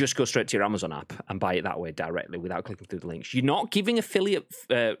just go straight to your Amazon app and buy it that way directly without clicking through the links. You're not giving affiliate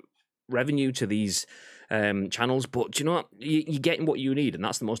revenue to these channels, but do you know what? You're getting what you need, and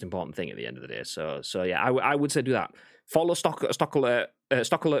that's the most important thing at the end of the day. So yeah, I would say do that. Follow Stock Alert,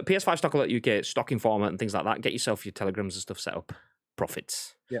 PS5 Stock Alert UK, Stock Informer, and things like that. Get yourself your telegrams and stuff set up.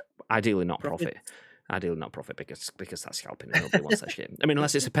 Profits. Yeah. Ideally not profit. Ideally not profit because that's scalping and nobody wants that shit. I mean,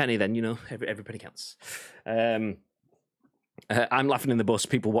 unless it's a penny, then you know every penny counts. I'm laughing in the bus.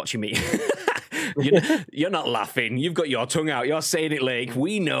 People watching me. You're not laughing. You've got your tongue out. You're saying it, Lake.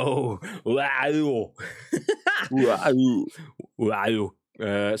 We know. Wow. Wow.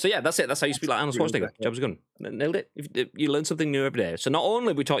 So yeah, that's it. That's how you speak like Arnold Schwarzenegger. Job was done. Nailed it. You learn something new every day. So not only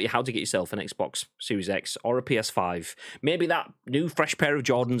have we taught you how to get yourself an Xbox Series X or a PS5, maybe that new fresh pair of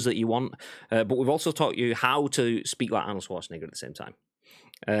Jordans that you want, but we've also taught you how to speak like Arnold Schwarzenegger at the same time.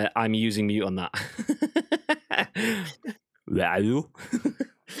 I'm using mute on that. Wow.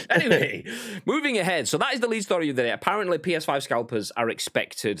 Anyway, moving ahead. So that is the lead story of the day. Apparently, PS5 scalpers are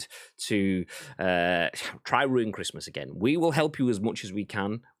expected to try ruin Christmas again. We will help you as much as we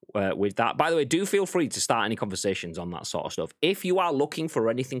can with that. By the way, do feel free to start any conversations on that sort of stuff. If you are looking for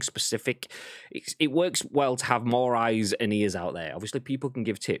anything specific, it works well to have more eyes and ears out there. Obviously, people can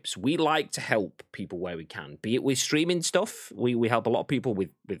give tips. We like to help people where we can, be it with streaming stuff. We help a lot of people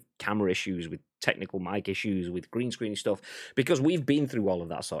with camera issues, with technical mic issues, with green screen stuff, because we've been through all of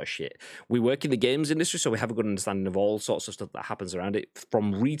that sort of shit. We work in the games industry, so we have a good understanding of all sorts of stuff that happens around it,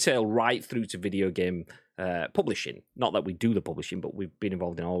 from retail right through to video game publishing. Not that we do the publishing, but we've been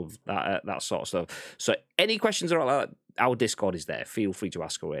involved in all of that sort of stuff. So any questions are like that, our Discord is there. Feel free to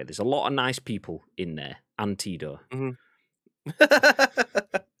ask away. There's a lot of nice people in there. And Tito.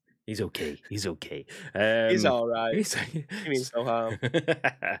 He's okay. He's okay. He's all right. He means no harm.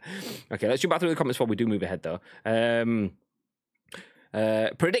 Okay, let's jump back through the comments before we do move ahead, though.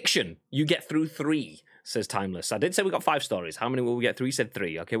 Prediction: you get through 3, says Timeless. I did say we got 5 stories. How many will we get through? He said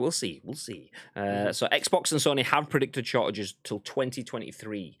 3. Okay, we'll see. We'll see. So Xbox and Sony have predicted shortages till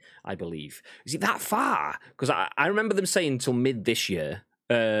 2023, I believe. Is it that far? Because I remember them saying till mid this year,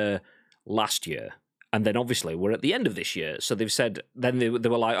 last year. And then obviously we're at the end of this year. So they've said, then they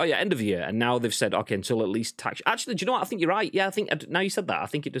were like, oh yeah, end of the year. And now they've said, okay, until at least tax. Actually, do you know what? I think you're right. Yeah, I think now you said that. I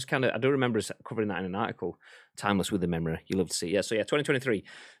think it just kind of, I do remember us covering that in an article. Timeless with the memory. You love to see. Yeah, so yeah, 2023.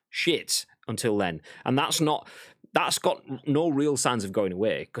 Shit until then. And that's got no real signs of going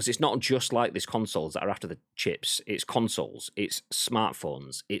away, because it's not just like these consoles that are after the chips. It's consoles, it's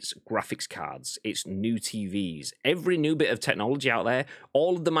smartphones, it's graphics cards, it's new TVs. Every new bit of technology out there,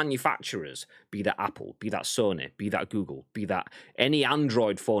 all of the manufacturers, be that Apple, be that Sony, be that Google, be that any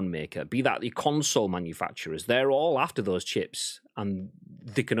Android phone maker, be that the console manufacturers, they're all after those chips, and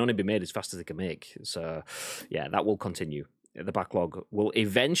they can only be made as fast as they can make. So yeah, that will continue. The backlog will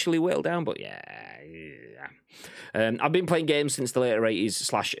eventually whittle down, but yeah. I've been playing games since the later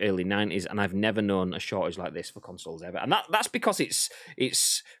 80s / early 90s, and I've never known a shortage like this for consoles ever. And that's because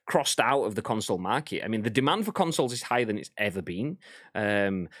it's crossed out of the console market. I mean, the demand for consoles is higher than it's ever been,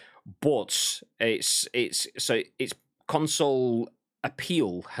 but it's console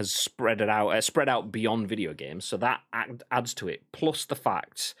appeal has spread out beyond video games, so that adds to it. Plus the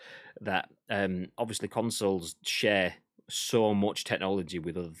fact that obviously consoles share so much technology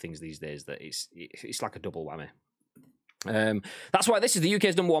with other things these days that it's like a double whammy. That's why this is the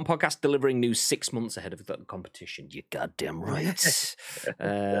UK's #1 podcast, delivering news 6 months ahead of the competition. You goddamn right.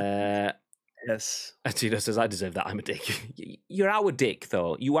 Yes. Tino says, I deserve that. I'm a dick. You're our dick,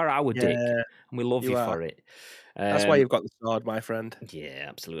 though. You are our dick, and we love you for it. That's why you've got the sword, my friend. Yeah,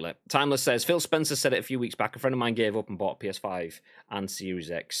 absolutely. Timeless says, Phil Spencer said it a few weeks back. A friend of mine gave up and bought PS5 and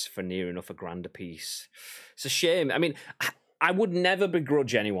Series X for near enough $1,000 a piece. It's a shame. I mean, I would never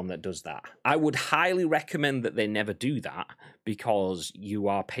begrudge anyone that does that. I would highly recommend that they never do that because you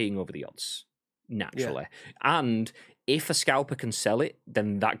are paying over the odds naturally. And if a scalper can sell it,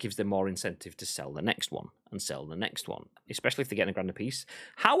 then that gives them more incentive to sell the next one and sell the next one, especially if they're getting $1,000 a piece.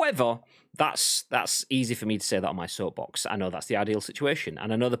 However, that's easy for me to say that on my soapbox. I know that's the ideal situation.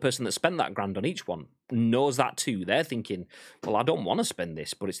 And I know the person that spent that $1,000 on each one knows that too. They're thinking, well, I don't want to spend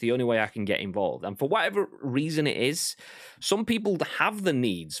this, but it's the only way I can get involved. And for whatever reason it is, some people have the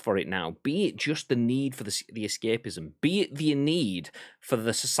needs for it now, be it just the need for the escapism, be it the need for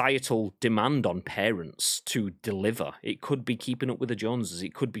the societal demand on parents to deliver. It could be keeping up with the Joneses.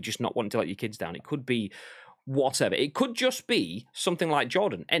 It could be just not wanting to let your kids down. It could be whatever. It could just be something like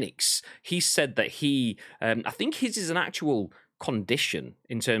Jordan Enix. He said that he, I think his is an actual condition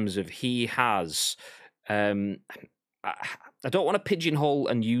in terms of he has, I don't want to pigeonhole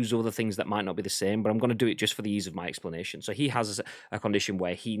and use other things that might not be the same, but I'm going to do it just for the ease of my explanation. So he has a condition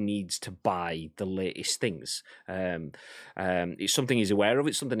where he needs to buy the latest things. It's something he's aware of.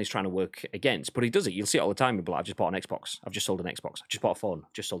 It's something he's trying to work against, but he does it. You'll see it all the time. He'll be like, I've just bought an Xbox. I've just sold an Xbox. I've just bought a phone.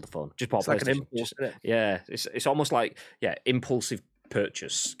 Just sold the phone. Just bought a PlayStation. Like an impulse, isn't it? Yeah, it's almost like impulsive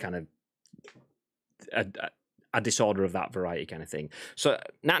purchase, kind of a disorder of that variety kind of thing. So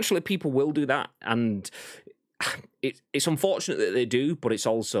naturally, people will do that, and it's unfortunate that they do, but it's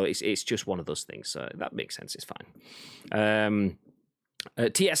also it's just one of those things. So that makes sense. It's fine.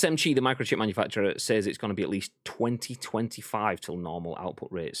 TSMC, the microchip manufacturer, says it's going to be at least 2025 till normal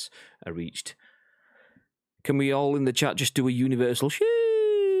output rates are reached. Can we all in the chat just do a universal sheesh?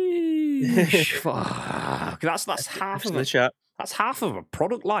 Fuck. That's half of the chat. That's half of a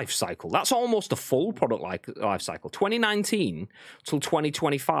product life cycle. That's almost a full product life cycle. 2019 till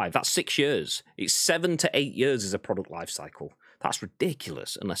 2025. That's 6 years. It's 7 to 8 years as a product life cycle. That's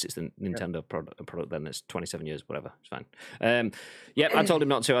ridiculous. Unless it's the Nintendo product, then it's 27 years, whatever. It's fine. I told him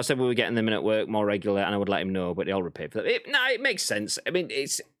not to. I said we were getting them in at work more regular, and I would let him know, but they all repaid for that. It makes sense. I mean,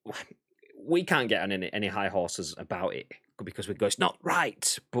 we can't get on any high horses about it because we go, it's not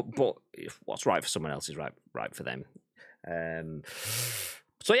right. But what's right for someone else is right for them.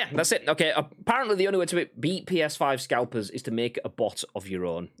 So yeah, that's it. Okay, apparently the only way to beat PS5 scalpers is to make a bot of your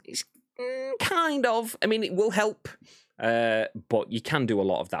own. It's kind of, I mean, it will help, but you can do a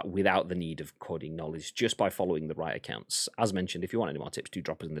lot of that without the need of coding knowledge, just by following the right accounts. As mentioned, if you want any more tips, do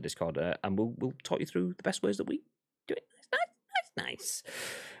drop us in the Discord, and we'll talk you through the best ways that we do it. Nice.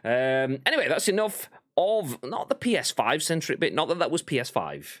 Anyway, that's enough of not the PS5 centric bit. Not that was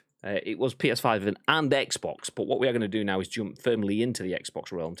PS5. It was PS5 and Xbox, but what we are going to do now is jump firmly into the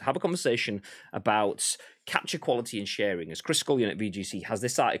Xbox realm to have a conversation about capture quality and sharing. As Chris Scullion at VGC has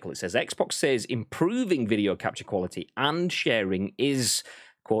this article, it says Xbox says improving video capture quality and sharing is,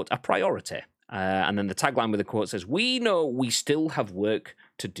 quote, a priority. And then the tagline with the quote says, we know we still have work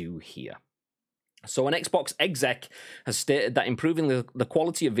to do here. So an Xbox exec has stated that improving the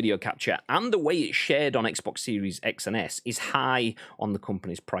quality of video capture and the way it's shared on Xbox Series X and S is high on the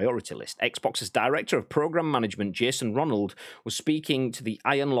company's priority list. Xbox's Director of Program Management, Jason Ronald, was speaking to the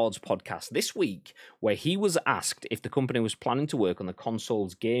Iron Lords podcast this week, where he was asked if the company was planning to work on the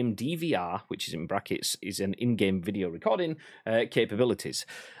console's game DVR, which is in brackets, is an in-game video recording, capabilities.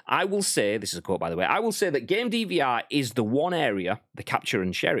 I will say, this is a quote by the way, I will say that game DVR is the one area, the capture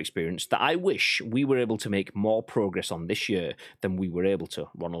and share experience, that I wish we were able to make more progress on this year than we were able to,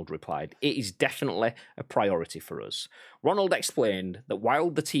 Ronald replied. It is definitely a priority for us. Ronald explained that while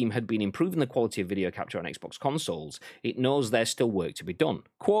the team had been improving the quality of video capture on Xbox consoles, it knows there's still work to be done.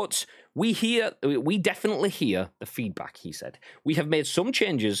 Quote, we definitely hear the feedback, he said. We have made some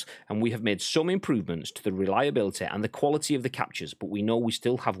changes and we have made some improvements to the reliability and the quality of the captures, but we know we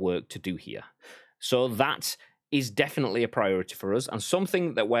still have work to do here. So that is definitely a priority for us and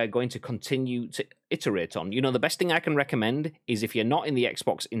something that we're going to continue to iterate on. You know, the best thing I can recommend is if you're not in the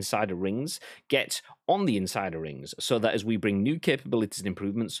Xbox Insider Rings, get on the Insider Rings so that as we bring new capabilities and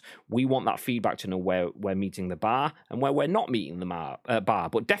improvements, we want that feedback to know where we're meeting the bar and where we're not meeting the bar.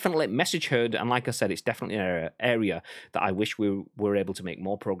 But definitely message heard, and like I said, it's definitely an area that I wish we were able to make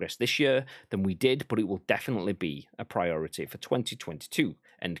more progress this year than we did, but it will definitely be a priority for 2022,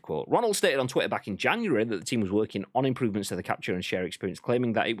 end quote. Ronald stated on Twitter back in January that the team was working on improvements to the capture and share experience,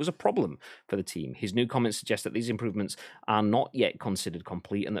 claiming that it was a problem for the team. His new comments suggest that these improvements are not yet considered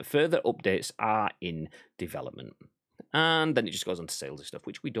complete and that further updates are in development. And then it just goes on to sales stuff,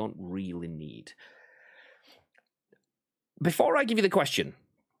 which we don't really need. Before I give you the question,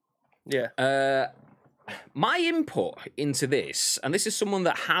 my input into this, and this is someone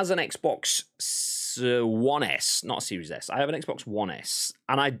that has an Xbox One S, not a Series S. I have an Xbox One S,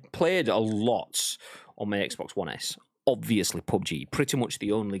 and I played a lot on my Xbox One S. obviously PUBG, pretty much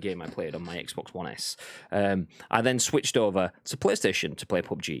the only game I played on my Xbox One S. I then switched over to PlayStation to play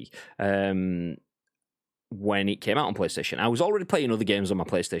PUBG. When it came out on PlayStation, I was already playing other games on my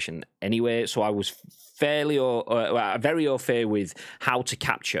PlayStation anyway, so I was very au fait with how to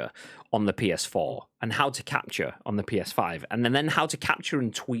capture on the PS4 and how to capture on the PS5, and then how to capture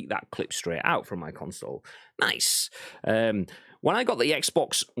and tweet that clip straight out from my console. Nice. When I got the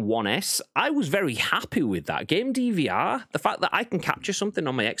Xbox One S, I was very happy with that. Game DVR, the fact that I can capture something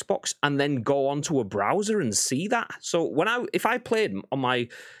on my Xbox and then go onto a browser and see that. So if I played on my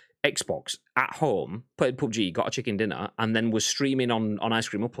Xbox at home, played PUBG, got a chicken dinner, and then was streaming on Ice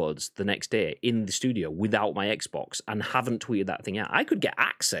Cream Uploads the next day in the studio without my Xbox and haven't tweeted that thing out, I could get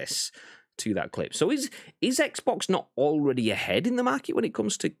access to that clip. So is Xbox not already ahead in the market when it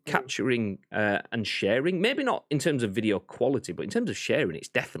comes to capturing and sharing? Maybe not in terms of video quality, but in terms of sharing, it's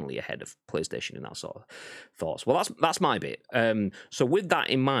definitely ahead of PlayStation in that sort of thoughts. Well, that's my bit. So with that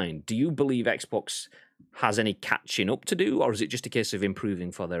in mind, do you believe Xbox has any catching up to do, or is it just a case of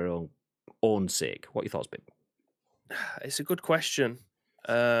improving for their own sake? What are your thoughts, Ben? It's a good question,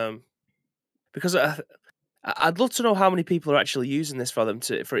 because I'd love to know how many people are actually using this for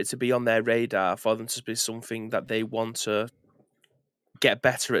it to be on their radar, for them to be something that they want to get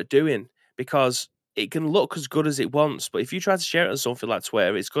better at doing, because it can look as good as it wants, but if you try to share it on something like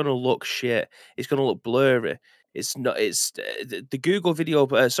Twitter, it's going to look shit. It's going to look blurry. It's not. It's the Google video.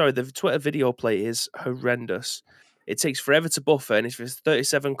 The Twitter video play is horrendous. It takes forever to buffer, and if it's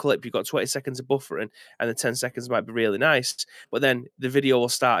 37 clip, you've got 20 seconds of buffering, and the 10 seconds might be really nice, but then the video will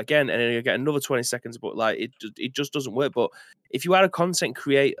start again, and then you'll get another 20 seconds. But like it just doesn't work. But if you are a content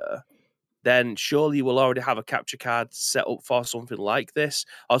creator, then surely you will already have a capture card set up for something like this,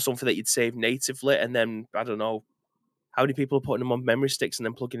 or something that you'd save natively, and then I don't know how many people are putting them on memory sticks and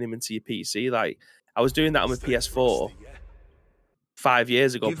then plugging them into your PC. Like I was doing that on my PS4 5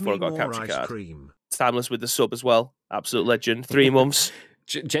 years ago before I got a capture card. Timeless with the sub as well. Absolute legend. 3 months.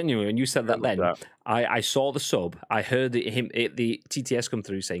 Genuinely, when you said that then, I saw the sub. I heard the TTS come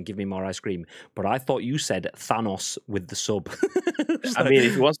through saying, "Give me more ice cream." But I thought you said Thanos with the sub. I mean,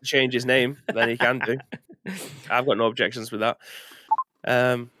 if he wants to change his name, then he can do. I've got no objections with that.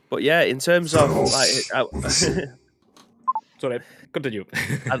 But yeah, in terms of sorry, continue.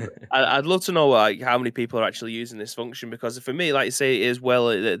 I'd love to know like how many people are actually using this function, because for me, like you say, it is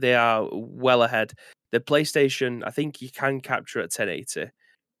they are well ahead. The PlayStation, I think you can capture at 1080,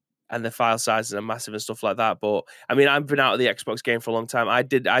 and the file sizes are massive and stuff like that. But I mean, I've been out of the Xbox game for a long time. I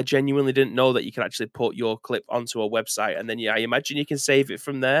genuinely didn't know that you can actually put your clip onto a website, and then I imagine you can save it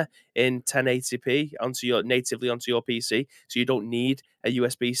from there in 1080p natively onto your PC. So you don't need a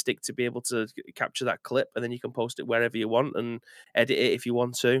USB stick to be able to capture that clip, and then you can post it wherever you want and edit it if you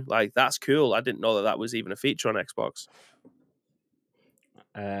want to. Like, that's cool. I didn't know that was even a feature on Xbox.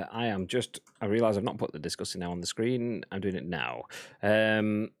 I realize I've not put the discussing now on the screen. I'm doing it now.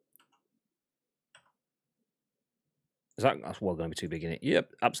 That's well going to be too big in it.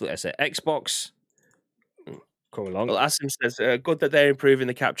 Yep, absolutely. I say Xbox. Come along. Well, Asim says, good that they're improving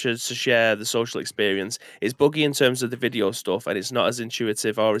the captures to share the social experience. It's buggy in terms of the video stuff, and it's not as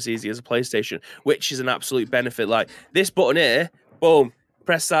intuitive or as easy as a PlayStation, which is an absolute benefit. Like this button here, boom,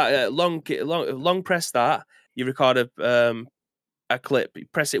 press that, long press that, you record a clip. You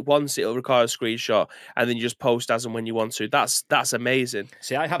press it once, it'll record a screenshot, and then you just post as and when you want to. That's amazing.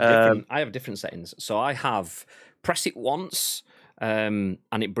 See, I have different settings. So I have press it once, and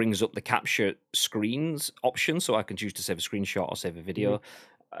it brings up the capture screens option, so I can choose to save a screenshot or save a video.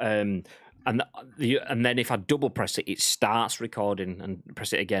 And then if I double press it, it starts recording, and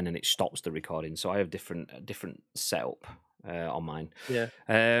press it again, and it stops the recording. So I have different setup on mine. Yeah.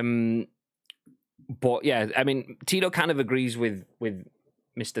 But yeah, I mean, Tito kind of agrees with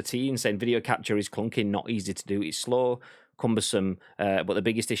Mr. T in saying video capture is clunky, not easy to do. It's slow, cumbersome, but the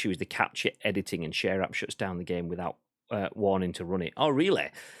biggest issue is the capture, editing, and share app shuts down the game without warning to run it. Oh, really?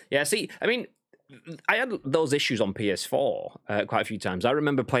 Yeah, see, I mean, I had those issues on PS4 quite a few times. I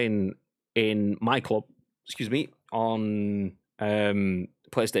remember playing in my club, on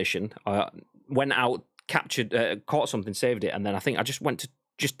PlayStation. Went out, captured, caught something, saved it, and then I think I just went to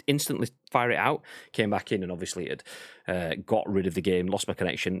instantly fire it out, came back in, and obviously it had got rid of the game, lost my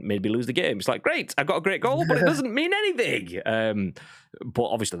connection, made me lose the game. It's like, great, I got a great goal, but it doesn't mean anything. But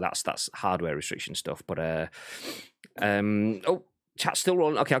obviously that's hardware restriction stuff. But chat's still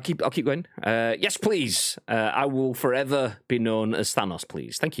rolling. Okay, I'll keep going. Yes, please. I will forever be known as Thanos,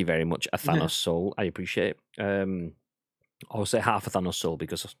 please. Thank you very much, a Thanos soul. I appreciate it. I'll say half a Thanos soul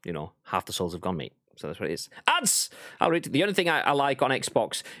because, half the souls have gone, mate. So that's what it is. Ads! I'll read it. The only thing I like on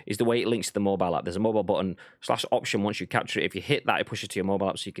Xbox is the way it links to the mobile app. There's a mobile button / option once you capture it. If you hit that, it pushes to your mobile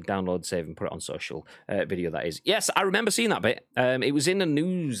app so you can download, save, and put it on social video, that is. Yes, I remember seeing that bit. It was in a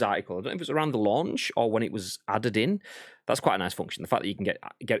news article. I don't know if it was around the launch or when it was added in. That's quite a nice function, the fact that you can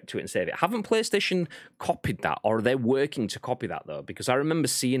get to it and save it. Haven't PlayStation copied that, or are they working to copy that, though? Because I remember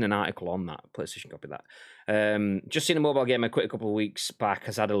seeing an article on that. PlayStation copied that. Just seen a mobile game I quit a couple of weeks back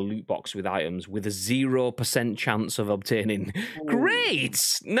has had a loot box with items with a 0% chance of obtaining. Ooh.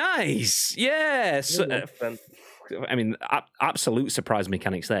 Great! Nice! Yes! I mean, absolute surprise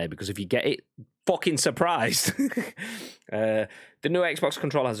mechanics there, because if you get it, fucking surprised. The new Xbox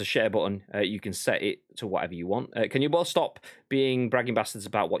controller has a share button. You can set it to whatever you want. Can you both stop being bragging bastards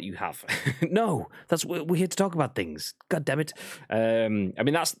about what you have? No, we're here to talk about things. God damn it. I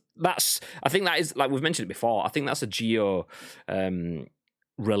mean, that's. I think that is, like we've mentioned it before. I think that's a geo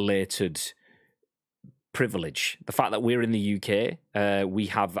related privilege. The fact that we're in the UK, we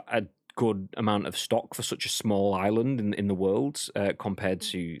have a good amount of stock for such a small island in the world, compared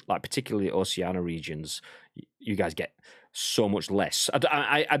to, like, particularly Oceania regions. You guys get so much less.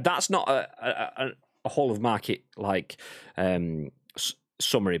 I that's not a whole of market like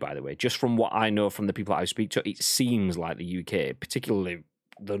summary, by the way. Just from what I know from the people I speak to, it seems like the UK, particularly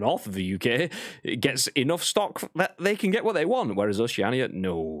the north of the UK, it gets enough stock that they can get what they want, whereas Oceania,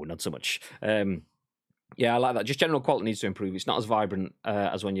 no, not so much. Yeah, I like that. Just general quality needs to improve. It's not as vibrant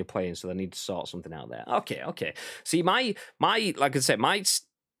as when you're playing, so they need to sort something out there. Okay. See, my like I said, my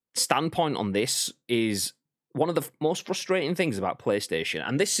standpoint on this is one of the most frustrating things about PlayStation,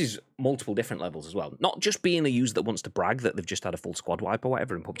 and this is multiple different levels as well. Not just being a user that wants to brag that they've just had a full squad wipe or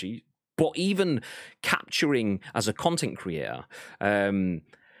whatever in PUBG, but even capturing as a content creator,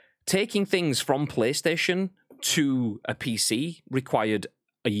 taking things from PlayStation to a PC required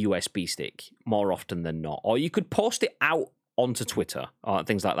a USB stick more often than not, or you could post it out onto Twitter or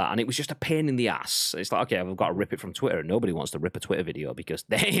things like that, and it was just a pain in the ass. It's like, okay, I've got to rip it from Twitter. Nobody wants to rip a Twitter video because,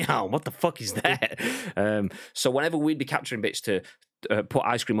 damn, what the fuck is that? So whenever we'd be capturing bits to put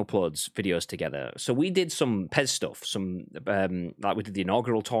Ice Cream Uploads videos together, so we did some PES stuff, like we did the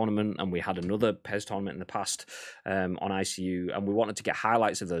inaugural tournament, and we had another PES tournament in the past on ICU, and we wanted to get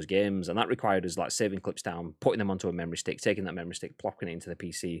highlights of those games, and that required us like saving clips down, putting them onto a memory stick, taking that memory stick, plopping it into the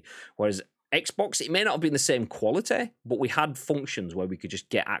PC, whereas Xbox, it may not have been the same quality, but we had functions where we could just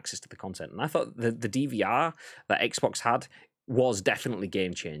get access to the content. And I thought the DVR that Xbox had was definitely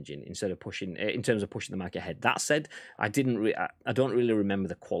game changing in terms of pushing the market ahead. That said, I don't really remember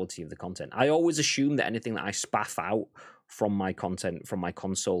the quality of the content. I always assume that anything that I spaff out from my content from my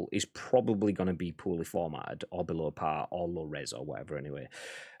console is probably going to be poorly formatted or below par or low res or whatever. Anyway,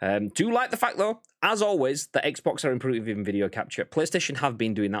 do like the fact though, as always, that Xbox are improving video capture. PlayStation have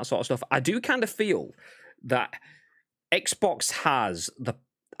been doing that sort of stuff. I do kind of feel that Xbox has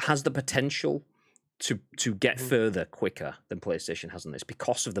the potential to get further quicker than PlayStation has on this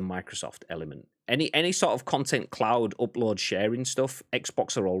because of the Microsoft element. Any sort of content cloud upload sharing stuff,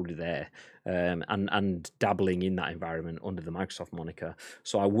 Xbox are already there, and dabbling in that environment under the Microsoft moniker.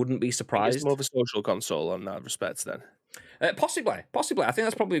 So I wouldn't be surprised. It's more of a social console on that respect, then. Possibly. I think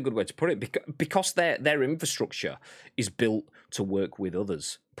that's probably a good way to put it, because their infrastructure is built to work with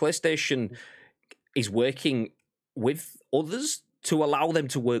others. PlayStation is working with others to allow them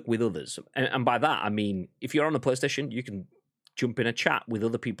to work with others. And by that, I mean, if you're on a PlayStation, you can jump in a chat with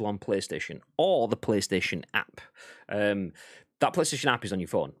other people on PlayStation or the PlayStation app. That PlayStation app is on your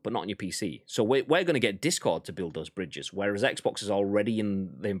phone, but not on your PC. So we're going to get Discord to build those bridges, whereas Xbox is already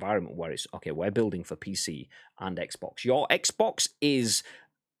in the environment where it's, okay, we're building for PC and Xbox. Your Xbox is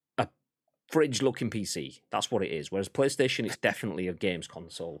a fridge-looking PC. That's what it is. Whereas PlayStation is definitely a games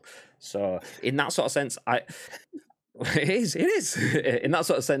console. So in that sort of sense, It is. In that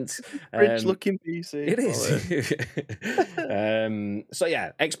sort of sense. Rich-looking PC. It is. So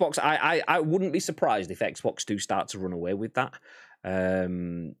yeah, Xbox, I wouldn't be surprised if Xbox do start to run away with that.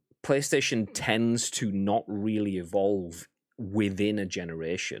 PlayStation tends to not really evolve within a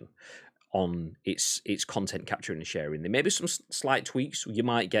generation on its content capturing and sharing. There may be some slight tweaks. You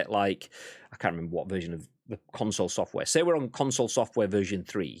might get, like, I can't remember what version of the console software. Say we're on console software version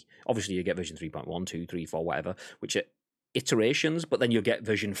 3. Obviously, you get version 3.1, 2, 3, 4, whatever, which are iterations, but then you'll get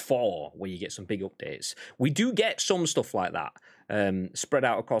version 4 where you get some big updates. We do get some stuff like that spread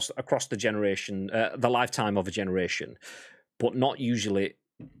out across the generation, the lifetime of a generation, but not usually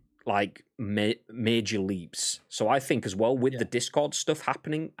like major leaps. So I think as well with the Discord stuff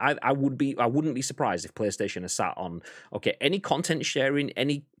happening, I wouldn't be surprised if PlayStation has sat on, okay, any content sharing,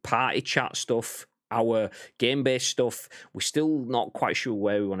 any party chat stuff, Our game-based stuff, we're still not quite sure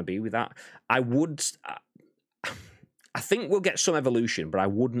where we want to be with that. I think we'll get some evolution, but I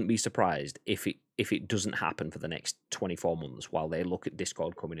wouldn't be surprised if it doesn't happen for the next 24 months while they look at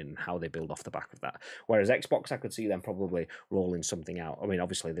Discord coming in and how they build off the back of that. Whereas Xbox, I could see them probably rolling something out. I mean,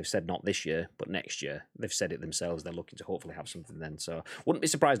 obviously, they've said not this year, but next year. They've said it themselves. They're looking to hopefully have something then. So wouldn't be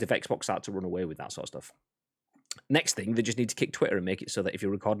surprised if Xbox start to run away with that sort of stuff. Next thing, they just need to kick Twitter and make it so that if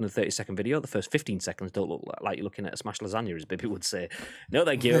you're recording a 30-second video, the first 15 seconds don't look like you're looking at a smashed lasagna, as people would say. No,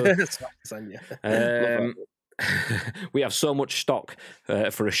 thank you. Lasagna. We have so much stock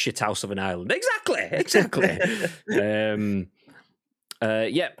for a shit house of an island. Exactly.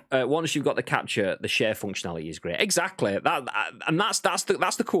 Once you've got the capture, the share functionality is great. Exactly. That's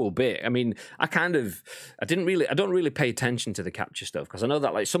the cool bit. I mean, I don't really pay attention to the capture stuff because I know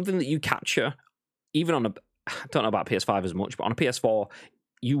that like something that you capture, even on I don't know about PS5 as much, but on a PS4,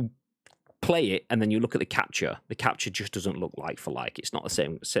 you play it and then you look at the capture. The capture just doesn't look like for like. It's not the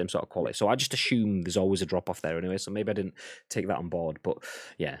same sort of quality. So I just assume there's always a drop off there anyway. So maybe I didn't take that on board. But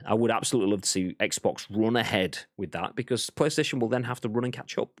yeah, I would absolutely love to see Xbox run ahead with that because PlayStation will then have to run and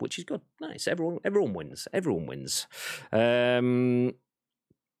catch up, which is good. Nice. Everyone wins. Everyone wins. They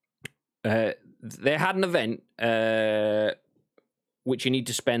had an event which you need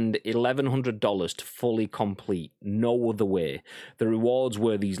to spend $1,100 to fully complete. No other way. The rewards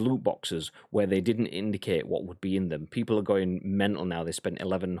were these loot boxes where they didn't indicate what would be in them. People are going mental now. They spent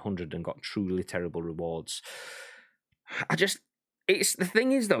 $1,100 and got truly terrible rewards. The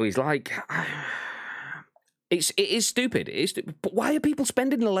thing is though, is like, it is stupid. It is stupid. But why are people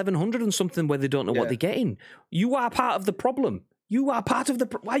spending $1,100 on something where they don't know what they're getting? You are part of the problem. You are part of the...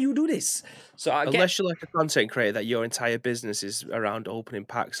 Why you do this? So unless you're like a content creator that your entire business is around opening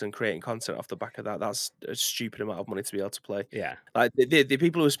packs and creating content off the back of that, that's a stupid amount of money to be able to play. Yeah. Like the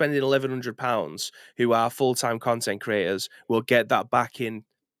people who are spending £1,100 who are full-time content creators will get that back in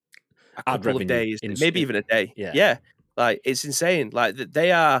a couple of days, maybe even a day. Yeah. Like it's insane. Like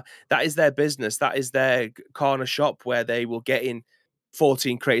that is their business. That is their corner shop where they will get in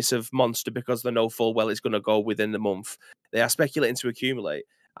 14 crates of Monster because they know full well it's going to go within the month. They are speculating to accumulate.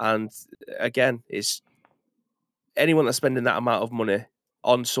 And again, it's anyone that's spending that amount of money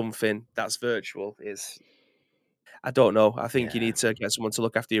on something that's virtual is, I don't know. I think you need to get someone to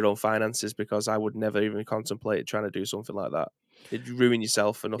look after your own finances because I would never even contemplate trying to do something like that. It'd ruin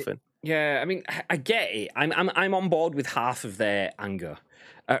yourself for nothing. Yeah, I mean, I get it. I'm on board with half of their anger.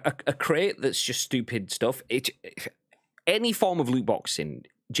 A crate that's just stupid stuff. Any form of loot boxing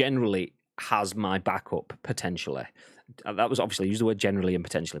generally has my backup potentially. That was obviously use the word generally and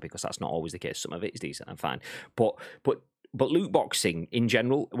potentially because that's not always the case. Some of it is decent and fine, but loot boxing in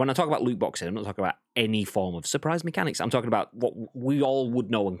general. When I talk about loot boxing, I'm not talking about any form of surprise mechanics. I'm talking about what we all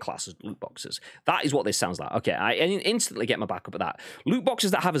would know and class as loot boxes. That is what this sounds like. Okay, I instantly get my back up at that. Loot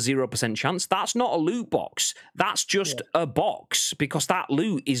boxes that have a 0% chance, that's not a loot box. That's just a box because that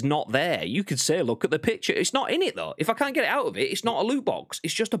loot is not there. You could say, look at the picture. It's not in it though. If I can't get it out of it, it's not a loot box.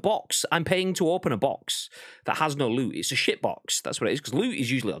 It's just a box. I'm paying to open a box that has no loot. It's a shit box. That's what it is because loot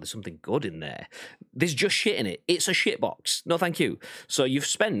is usually, there's something good in there. There's just shit in it. It's a shit box. No, thank you. So you've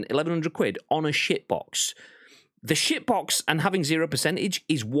spent £1,100 on a shit box. The shit box and having 0%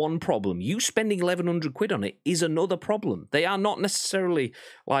 is one problem. You spending £1,100 on it is another problem. They are not necessarily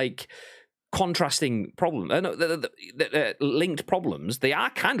like contrasting problems, linked problems. They are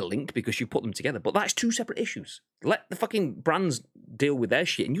kind of linked because you put them together, but that's two separate issues. Let the fucking brands deal with their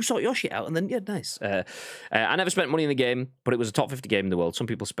shit and you sort your shit out and then, nice. I never spent money in the game, but it was a top 50 game in the world. Some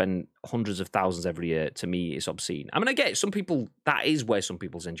people spend hundreds of thousands every year. To me, it's obscene. I mean, I get it. Some people, that is where some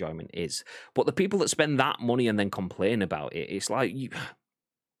people's enjoyment is. But the people that spend that money and then complain about it, it's like,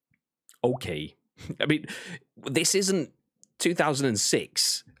 okay. I mean, this isn't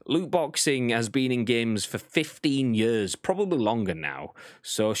 2006. Loot boxing has been in games for 15 years, probably longer now.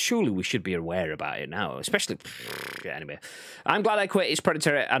 So surely we should be aware about it now, especially... Anyway, I'm glad I quit. It's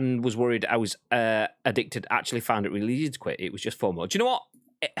predatory and was worried I was addicted. Actually found it really easy to quit. It was just FOMO. Do you know what?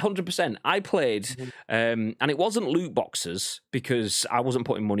 100%. I played, and it wasn't loot boxes because I wasn't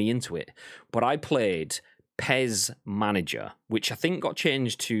putting money into it, but I played PES Manager, which I think got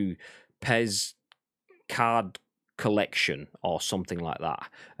changed to PES Card Collection or something like that.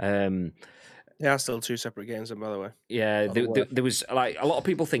 Yeah, still two separate games, by the way. Yeah, there was like a lot of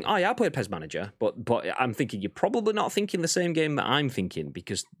people think, oh yeah, I played PES Manager, but I'm thinking you're probably not thinking the same game that I'm thinking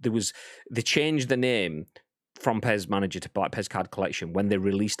because they changed the name from PES Manager to like PES Card Collection when they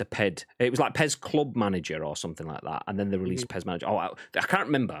released a PES. It was like PES Club Manager or something like that, and then they released PES Manager. Oh, I can't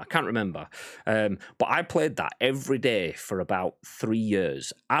remember. But I played that every day for about 3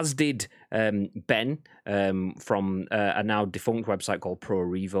 years, as did Ben from a now defunct website called Pro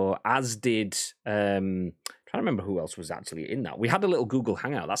Revo, as did. I can't remember who else was actually in that. We had a little Google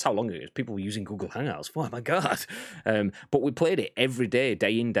Hangout. That's how long it is. People were using Google Hangouts. Oh my God. But we played it every day,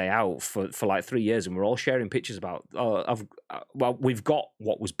 day in, day out for like 3 years. And we're all sharing pictures about, well, we've got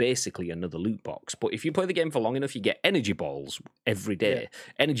what was basically another loot box. But if you play the game for long enough, you get energy balls every day. Yeah.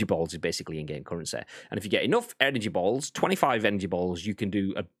 Energy balls is basically in-game currency. And if you get enough energy balls, 25 energy balls, you can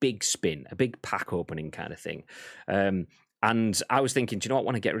do a big spin, a big pack opening kind of thing. And I was thinking, do you know what? I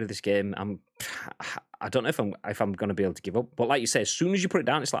want to get rid of this game. I don't know if I'm going to be able to give up. But like you say, as soon as you put it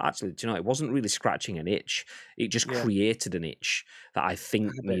down, it's like, actually, do you know, it wasn't really scratching an itch. It just created an itch that I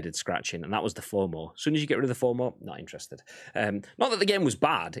think needed scratching. And that was the FOMO. As soon as you get rid of the FOMO, not interested. Not that the game was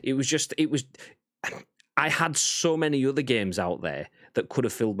bad. I had so many other games out there that could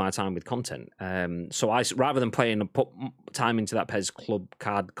have filled my time with content. So rather than playing and put time into that PES Club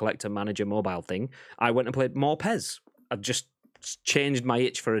Card Collector Manager mobile thing, I went and played more PES. I just changed my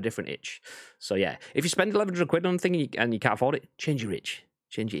itch for a different itch. So yeah, if you spend 1,100 quid on a thing and you can't afford it, change your itch.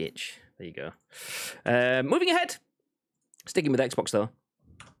 Change your itch. There you go. Moving ahead. Sticking with Xbox though.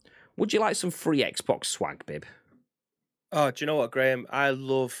 Would you like some free Xbox swag, babe? Oh, do you know what, Graham? I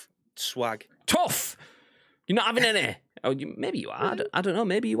love swag. Tough! You're not having any? Oh, maybe you are. I don't know.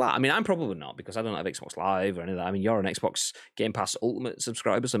 Maybe you are. I mean, I'm probably not because I don't have Xbox Live or any of that. I mean, you're an Xbox Game Pass Ultimate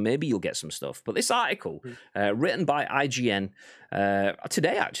subscriber, so maybe you'll get some stuff. But this article, written by IGN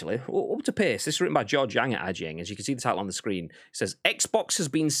today, actually, up to pace. This is written by George Yang at IGN. As you can see the title on the screen, it says, Xbox has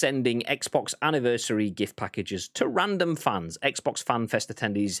been sending Xbox anniversary gift packages to random fans. Xbox Fan Fest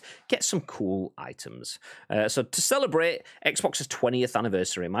attendees get some cool items. So to celebrate Xbox's 20th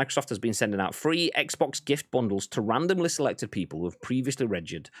anniversary, Microsoft has been sending out free Xbox gift bundles to randomly selected people who have previously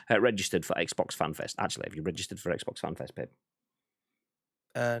registered for Xbox Fan Fest. Actually, have you registered for Xbox Fan Fest, babe?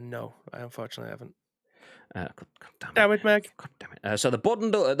 No, I unfortunately haven't. God damn it, Meg. God damn it. So the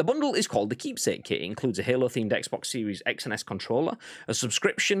bundle is called the Keepsake Kit. It includes a Halo-themed Xbox Series X and S controller, a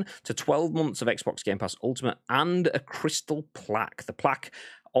subscription to 12 months of Xbox Game Pass Ultimate, and a crystal plaque. The plaque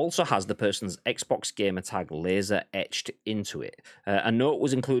also has the person's Xbox gamer tag laser etched into it. A note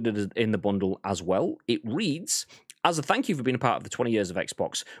was included in the bundle as well. It reads, as a thank you for being a part of the 20 years of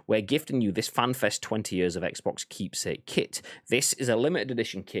Xbox, we're gifting you this FanFest 20 years of Xbox Keepsake Kit. This is a limited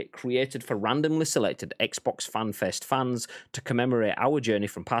edition kit created for randomly selected Xbox FanFest fans to commemorate our journey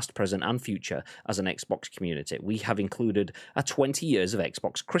from past, present, and future as an Xbox community. We have included a 20 years of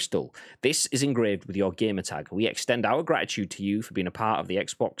Xbox crystal. This is engraved with your gamer tag. We extend our gratitude to you for being a part of the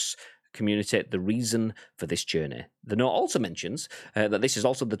Xbox community, the reason for this journey. The note also mentions that this is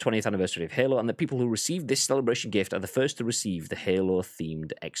also the 20th anniversary of Halo and that people who received this celebration gift are the first to receive the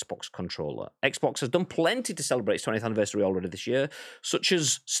Halo-themed Xbox controller. Xbox has done plenty to celebrate its 20th anniversary already this year, such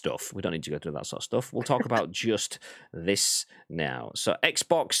as stuff. We don't need to go through that sort of stuff. We'll talk about just this now. So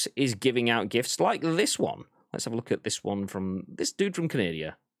Xbox is giving out gifts like this one. Let's have a look at this one from this dude from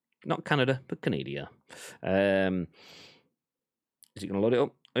Canada. Not Canada, but Canada. Is it going to load it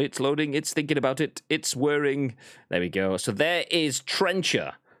up? It's loading. It's thinking about it. It's whirring. There we go. So there is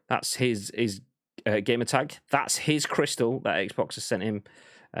Trencher. That's his gamer tag. That's his crystal that Xbox has sent him.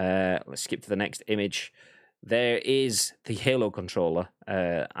 Let's skip to the next image. There is the Halo controller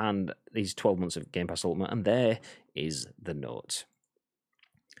and these 12 months of Game Pass Ultimate. And there is the note.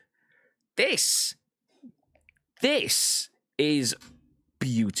 This is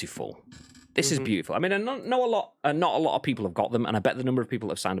beautiful. This is beautiful. I mean, not a lot of people have got them, and I bet the number of people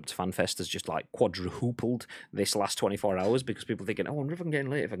that have signed up to FanFest has just like quadrupled this last 24 hours because people are thinking, oh, I wonder if I'm getting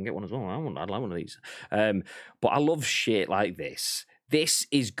late, if I can get one as well. I'd like one of these. But I love shit like this. This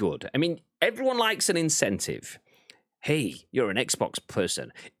is good. I mean, everyone likes an incentive. Hey, you're an Xbox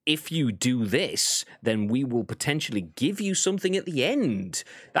person. If you do this, then we will potentially give you something at the end.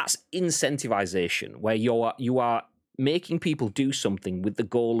 That's incentivization, where you are making people do something with the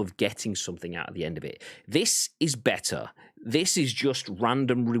goal of getting something out of the end of it. This is better. This is just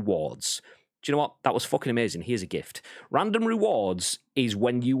random rewards. Do you know what? That was fucking amazing. Here's a gift. Random rewards is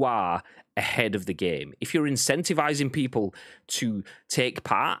when you are ahead of the game. If you're incentivizing people to take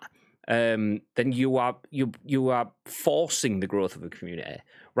part, then you are forcing the growth of a community.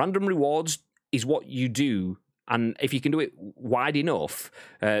 Random rewards is what you do, and if you can do it wide enough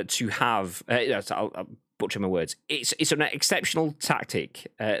to have... I'll butcher my words. It's an exceptional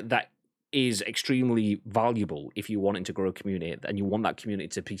tactic that is extremely valuable if you want it to grow a community and you want that community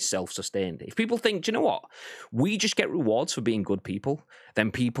to be self-sustained. If people think, do you know what? We just get rewards for being good people,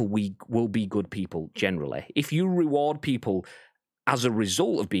 then people will be good people generally. If you reward people as a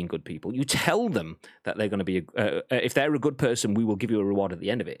result of being good people, you tell them that they're going to be, if they're a good person, we will give you a reward at the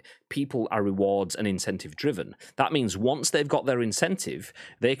end of it. People are rewards and incentive driven. That means once they've got their incentive,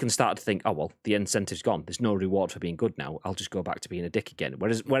 they can start to think, oh, well, the incentive's gone. There's no reward for being good now. I'll just go back to being a dick again.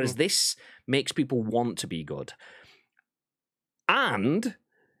 Whereas this makes people want to be good. And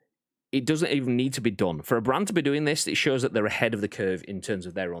it doesn't even need to be done. For a brand to be doing this, it shows that they're ahead of the curve in terms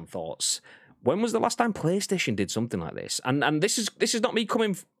of their own thoughts. When was the last time PlayStation did something like this? And this is not me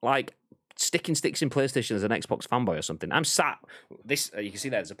coming like sticking sticks in PlayStation as an Xbox fanboy or something. I'm sat this. You can see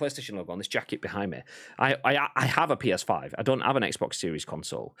there's a PlayStation logo on this jacket behind me. I have a PS5. I don't have an Xbox Series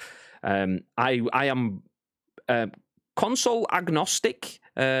console. I am console agnostic,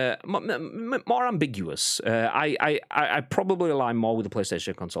 more ambiguous. I probably align more with the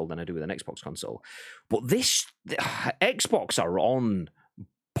PlayStation console than I do with an Xbox console. But Xbox are on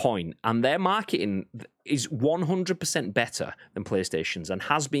point, and their marketing is 100% better than PlayStation's and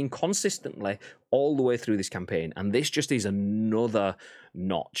has been consistently all the way through this campaign. And this just is another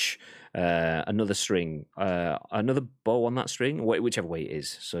notch, another string, another bow on that string, whichever way it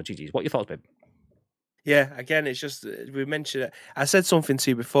is. So, GG's. What are your thoughts, babe? Yeah, again, it's just we mentioned it. I said something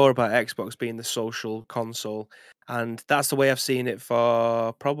to you before about Xbox being the social console, and that's the way I've seen it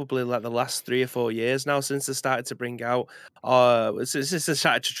for probably like the last 3 or 4 years now, since they started to bring out, since they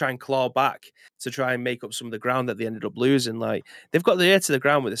started to try and claw back to try and make up some of the ground that they ended up losing. Like, they've got the ear to the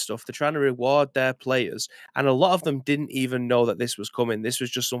ground with this stuff. They're trying to reward their players, and a lot of them didn't even know that this was coming. This was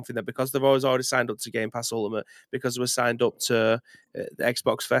just something that, because they've already signed up to Game Pass Ultimate, because they were signed up to the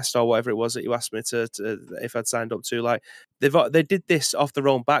Xbox Fest or whatever it was that you asked me to if I'd signed up to, like, they did this off their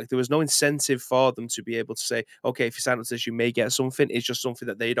own back. There was no incentive for them to be able to say, okay, if you sign up to this, you may get something. It's just something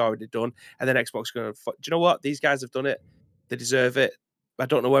that they'd already done, and then Xbox going, do you know what? These guys have done it. They deserve it. I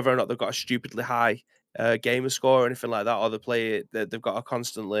don't know whether or not they've got a stupidly high gamer score or anything like that, or they've got a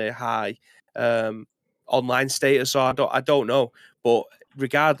constantly high online status, or I don't know. But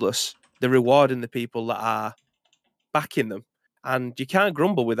regardless, they're rewarding the people that are backing them. And you can't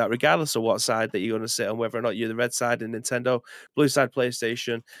grumble with that, regardless of what side that you're going to sit on, whether or not you're the red side in Nintendo, blue side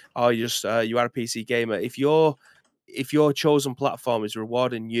PlayStation, or you are a PC gamer. If your chosen platform is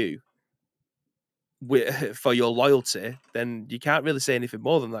rewarding you for your loyalty, then you can't really say anything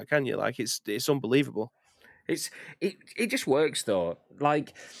more than that, can you? Like, it's unbelievable. It just works though.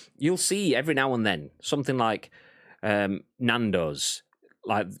 Like, you'll see every now and then something like Nando's.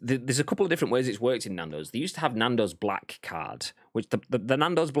 Like, there's a couple of different ways it's worked in Nando's. They used to have Nando's Black Card, which the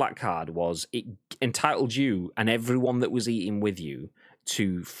Nando's Black Card was, it entitled you and everyone that was eating with you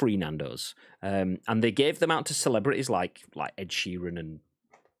to free Nando's. And they gave them out to celebrities like Ed Sheeran and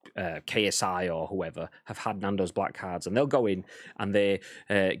KSI or whoever have had Nando's Black Cards, and they'll go in and they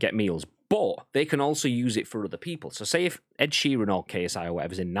get meals. But they can also use it for other people. So say if Ed Sheeran or KSI or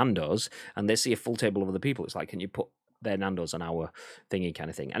whatever's in Nando's and they see a full table of other people, it's like, can you put their Nando's on our thingy kind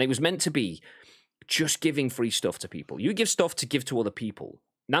of thing? And it was meant to be just giving free stuff to people. You give stuff to give to other people.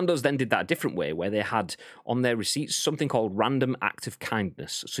 Nando's then did that a different way, where they had on their receipts something called random act of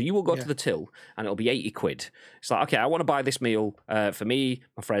kindness. So you will go to the till and it'll be 80 quid. It's like, okay, I want to buy this meal for me,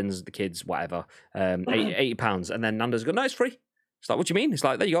 my friends, the kids, whatever, £80. And then Nando's go, no, it's free. It's like, what do you mean? It's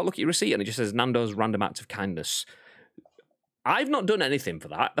like, there you go, look at your receipt. And it just says Nando's random act of kindness. I've not done anything for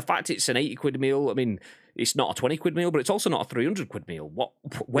that. The fact it's an 80 quid meal, I mean, it's not a 20 quid meal, but it's also not a 300 quid meal.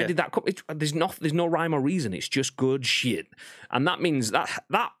 Where did that come? There's no rhyme or reason. It's just good shit. And that means that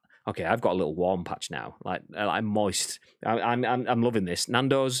okay, I've got a little warm patch now. Like, I'm moist. I'm loving this.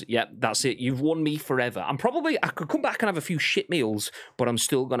 Nando's, yep, that's it. You've won me forever. I could come back and have a few shit meals, but I'm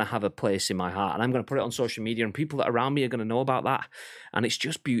still going to have a place in my heart. And I'm going to put it on social media, and people that are around me are going to know about that. And it's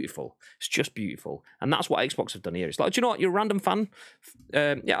just beautiful. It's just beautiful. And that's what Xbox have done here. It's like, do you know what? You're a random fan.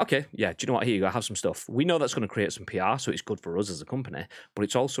 Yeah, okay. Yeah, do you know what? Here you go. Have some stuff. We know that's going to create some PR, so it's good for us as a company, but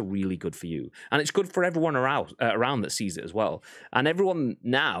it's also really good for you. And it's good for everyone around that sees it as well. And everyone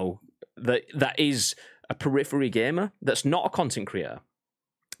now that is a periphery gamer, that's not a content creator,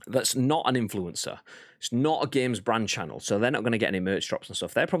 that's not an influencer, it's not a games brand channel, so they're not going to get any merch drops and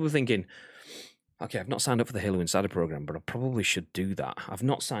stuff. They're probably thinking, okay, I've not signed up for the Halo Insider program, but I probably should do that. I've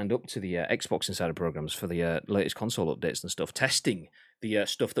not signed up to the Xbox Insider programs for the latest console updates and stuff, testing the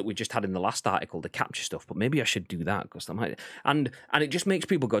stuff that we just had in the last article, the capture stuff, but maybe I should do that, because that might... And it just makes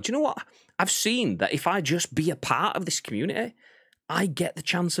people go, do you know what? I've seen that if I just be a part of this community, I get the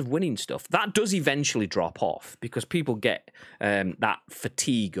chance of winning stuff. That does eventually drop off because people get that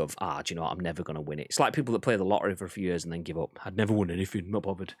fatigue of, do you know what, I'm never going to win it. It's like people that play the lottery for a few years and then give up. I'd never won anything, not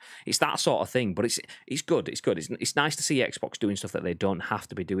bothered. It's that sort of thing, but it's good. It's good. It's nice to see Xbox doing stuff that they don't have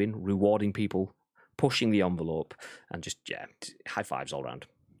to be doing, rewarding people, pushing the envelope, and just, high fives all around.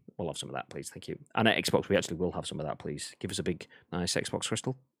 We'll have some of that, please. Thank you. And at Xbox, we actually will have some of that, please. Give us a big, nice Xbox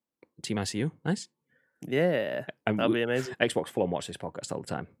crystal. Team ICU. Nice. Yeah. That'd be amazing. Xbox full on watch this podcast all the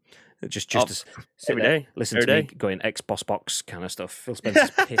time. Just to listen to me going Xbox box kind of stuff. Phil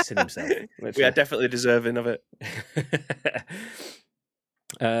Spencer's pissing himself. Literally. We are definitely deserving of it.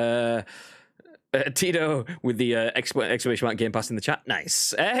 Tito with the exclamation mark Game Pass in the chat.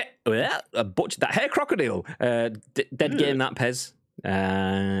 Nice. I butchered that. Hair crocodile. Dead game, that Pez.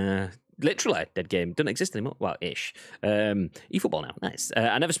 Literally dead game. Doesn't exist anymore. Well, ish. eFootball now. Nice.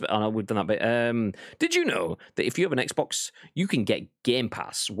 I never. Oh no, we've done that bit. Did you know that if you have an Xbox, you can get Game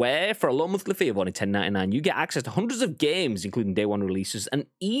Pass, where for a low monthly fee of only $10.99, you get access to hundreds of games, including day one releases and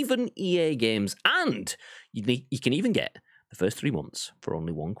even EA games, and you can even get the first 3 months for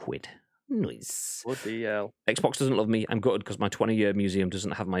only £1. Nice. What the hell? Xbox doesn't love me. I'm gutted because my 20-year museum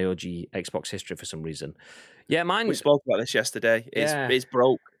doesn't have my OG Xbox history for some reason. Yeah, mine. We spoke about this yesterday. It's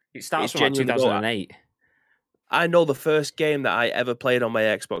broke. It starts from like 2008. I know the first game that I ever played on my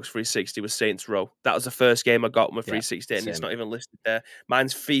Xbox 360 was Saints Row. That was the first game I got on my 360, and it's not even listed there.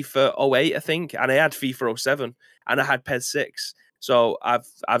 Mine's FIFA 08, I think, and I had FIFA 07, and I had PES 6. So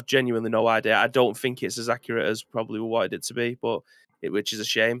I've genuinely no idea. I don't think it's as accurate as probably we wanted it to be, which is a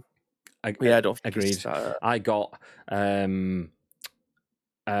shame. I don't think agreed. I got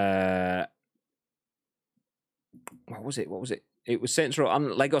what was it? It was Saints Row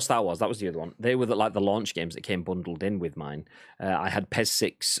and Lego Star Wars. That was the other one. They were the launch games that came bundled in with mine. I had PES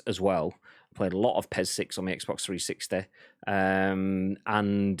 6 as well. I played a lot of PES 6 on my Xbox 360.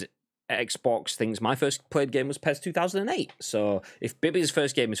 And Xbox thinks my first played game was PES 2008. So if Bibby's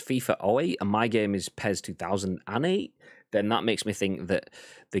first game is FIFA 08 and my game is PES 2008, then that makes me think that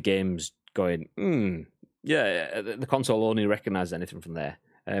the game's going, the console only recognised anything from there.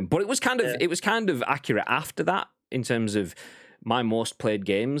 But it was kind of accurate after that in terms of my most played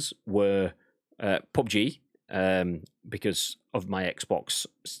games were PUBG because of my Xbox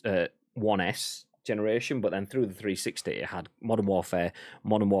One S generation, but then through the 360 it had Modern Warfare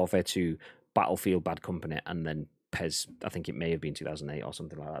 2, Battlefield, Bad Company, and then PES. I think it may have been 2008 or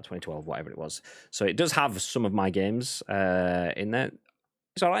something like that, 2012, whatever it was. So it does have some of my games in there.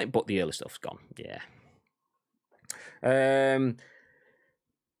 It's all right, but the early stuff's gone. Yeah.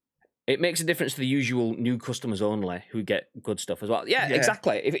 It makes a difference to the usual new customers only who get good stuff as well. Yeah.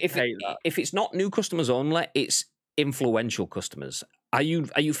 Exactly. If it's not new customers only, it's influential customers. Are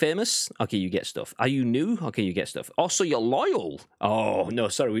you famous? Okay, you get stuff. Are you new? Okay, you get stuff. Also, you're loyal. Oh, no,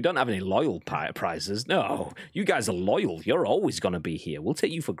 sorry, we don't have any loyal prizes. No, you guys are loyal. You're always going to be here. We'll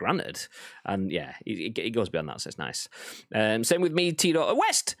take you for granted. And yeah, it goes beyond that, so it's nice. Same with me, Tito.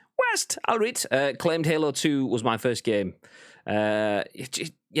 West, I'll read. Claimed Halo 2 was my first game.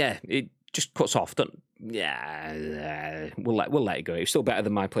 It just cuts off. We'll let it go. It's still better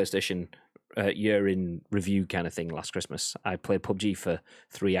than my PlayStation year in review kind of thing last Christmas. I played PUBG for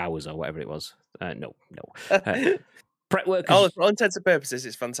 3 hours or whatever it was. No. Prep workers. For all intents and purposes,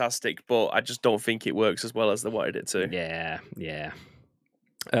 it's fantastic, but I just don't think it works as well as they wanted it to. Yeah.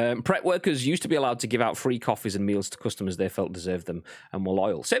 Prep workers used to be allowed to give out free coffees and meals to customers they felt deserved them and were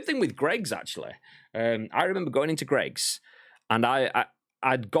loyal. Same thing with Greg's, actually. I remember going into Greg's, and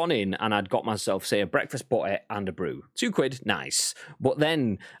I'd gone in and I'd got myself, say, a breakfast butty and a brew. £2, nice. But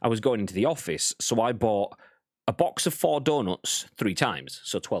then I was going into the office, so I bought a box of 4 donuts 3 times,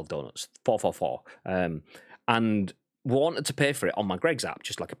 so 12 donuts, 4. And wanted to pay for it on my Greg's app,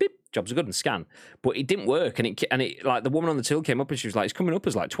 just like a beep, jobs are good and scan. But it didn't work, and it like the woman on the till came up and she was like, it's coming up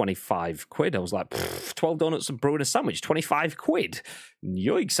as like £25. I was like, 12 donuts and brew and a sandwich, £25.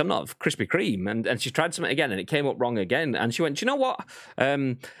 Yikes, I'm not Krispy Kreme. And she tried something again and it came up wrong again. And she went, do you know what?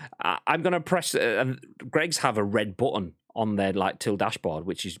 I'm going to press, Greg's have a red button on their like till dashboard,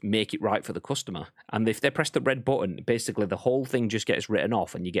 which is make it right for the customer. And if they press the red button, basically the whole thing just gets written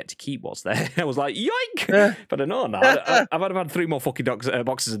off and you get to keep what's there. I was like, yoink! But I know now. I've had 3 more fucking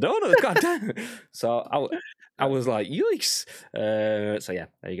boxes of donuts. God damn. So I was like, yikes. So yeah,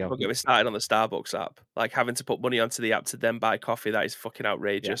 there you go. Don't get me started on the Starbucks app. Like having to put money onto the app to then buy coffee, that is fucking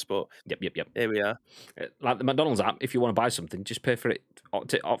outrageous. But Yep. here we are. Like the McDonald's app, if you want to buy something, just pay for it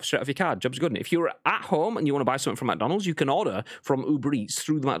straight off your card. Job's good. And if you're at home and you want to buy something from McDonald's, you can order from Uber Eats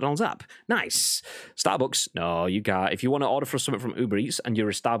through the McDonald's app. Nice. Starbucks, no, you can't. If you want to order for something from Uber Eats and you're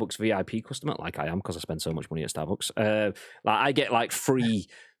a Starbucks VIP customer, like I am because I spend so much money at Starbucks, like I get like free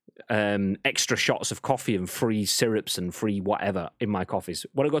extra shots of coffee and free syrups and free whatever in my coffees.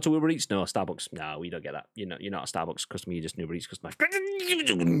 Want to go to Uber Eats? No. Starbucks? No, we don't get that. You're not a Starbucks customer. You're just an Uber Eats customer.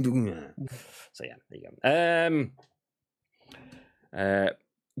 So yeah, there you go.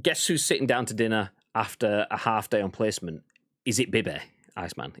 Guess who's sitting down to dinner after a half day on placement? Is it Bibby?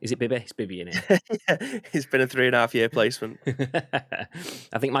 Iceman. Is it Bibby? It's Bibby, in it. It's been a 3.5-year placement.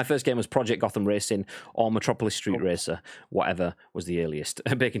 I think my first game was Project Gotham Racing or Metropolis Street Racer, whatever was the earliest.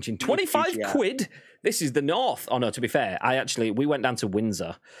 Bacon Chin, 25 quid? This is the North. Oh, no, to be fair, we went down to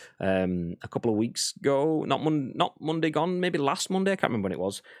Windsor a couple of weeks ago, not Monday gone, maybe last Monday, I can't remember when it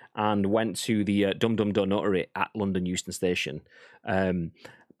was, and went to the Dum Dum Donuttery at London Euston Station.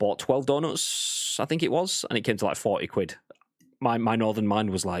 Bought 12 donuts, I think it was, and it came to like 40 quid. My northern mind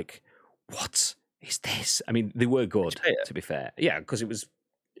was like, what is this? I mean, they were good, to be fair. Yeah, because it was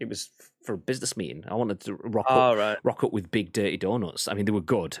for a business meeting. I wanted to rock up with big dirty donuts. I mean, they were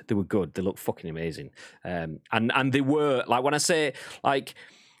good. They looked fucking amazing. And they were, like, when I say, like,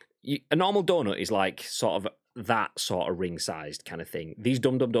 a normal donut is like sort of that sort of ring-sized kind of thing. These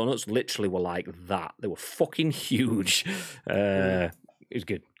Dum Dum Donuts literally were like that. They were fucking huge. It was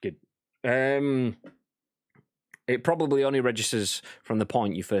good. It probably only registers from the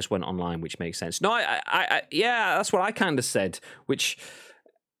point you first went online, which makes sense. No, yeah, that's what I kind of said, which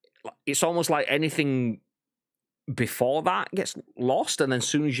it's almost like anything before that gets lost, and then as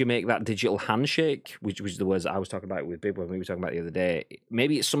soon as you make that digital handshake, which was the words that I was talking about with Bib when we were talking about the other day,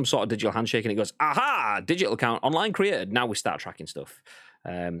 maybe it's some sort of digital handshake and it goes, aha, digital account, online created, now we start tracking stuff,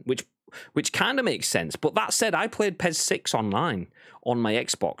 which kind of makes sense. But that said, I played PES 6 online on my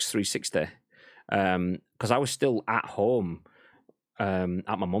Xbox 360, because I was still at home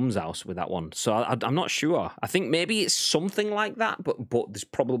at my mum's house with that one, so I'm not sure. I think maybe it's something like that, but that's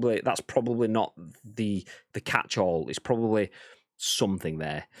probably not the catch-all. It's probably something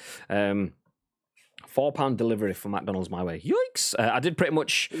there. £4 delivery from McDonald's my way. Yikes! I did pretty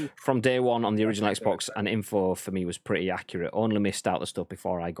much from day one on the original Xbox, and info for me was pretty accurate. Only missed out the stuff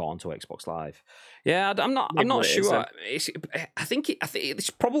before I got onto Xbox Live. Yeah, I'm not sure. I think it's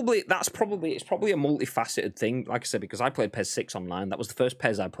probably a multifaceted thing. Like I said, because I played PES 6 online. That was the first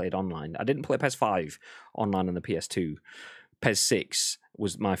PES I played online. I didn't play PES 5 online on the PS2. PES 6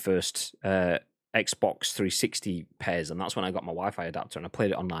 was my first Xbox 360 PES, and that's when I got my Wi-Fi adapter and I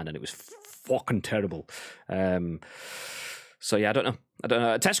played it online, and it was fucking terrible. So yeah, I don't know.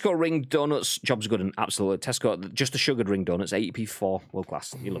 Tesco ring donuts, job's good, and absolutely. Tesco, just the sugared ring donuts, 80p for world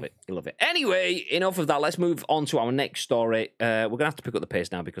class. You love it. Anyway, enough of that. Let's move on to our next story. We're gonna have to pick up the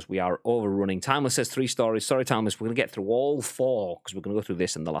pace now because we are overrunning. Timeless says 3 stories. Sorry, Timeless, we're gonna get through all 4 because we're gonna go through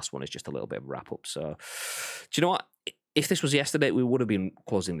this, and the last one is just a little bit of a wrap up. So, do you know what? If this was yesterday, we would have been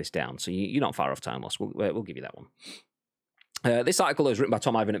closing this down. So you're not far off, Timeless. We'll give you that one. This article is written by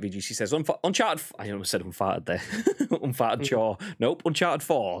Tom Ivan at VGC. Says Uncharted. I almost said unfarted there. Unfarted Chore. Nope. Uncharted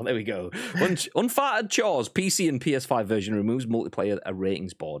 4. There we go. Unfarted Chore's PC and PS5 version removes multiplayer. A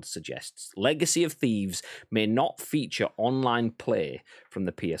ratings board suggests Legacy of Thieves may not feature online play from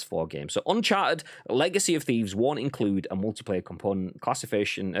the PS4 game. So Uncharted Legacy of Thieves won't include a multiplayer component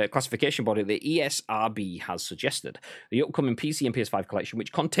classification body the ESRB has suggested. The upcoming PC and PS5 collection,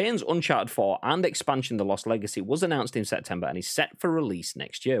 which contains Uncharted 4 and expansion The Lost Legacy, was announced in September and is set for release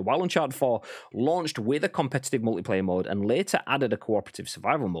next year. While Uncharted 4 launched with a competitive multiplayer mode and later added a cooperative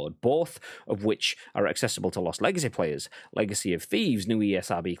survival mode, both of which are accessible to Lost Legacy players, Legacy of Thieves' new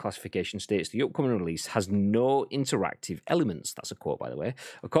ESRB classification states the upcoming release has no interactive elements. That's a quote, by the way.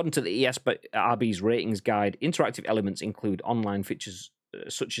 According to the ESRB's ratings guide, interactive elements include online features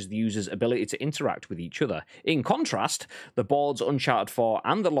such as the user's ability to interact with each other. In contrast, the board's Uncharted 4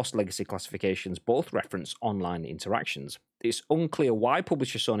 and the Lost Legacy classifications both reference online interactions. It's unclear why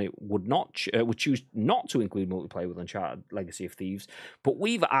publisher Sony would choose not to include multiplayer with Uncharted Legacy of Thieves, but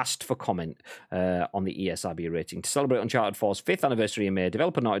we've asked for comment on the ESRB rating. To celebrate Uncharted 4's 5th anniversary in May,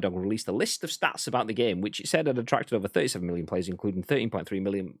 developer Naughty Dog released a list of stats about the game, which it said had attracted over 37 million players, including 13.3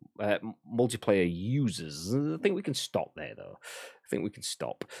 million multiplayer users. I think we can stop there, though.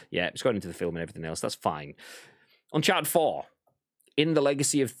 Yeah, it's going into the film and everything else. That's fine. Uncharted 4, in the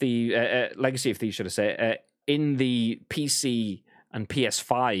Legacy of Thieves, should I say, in the PC and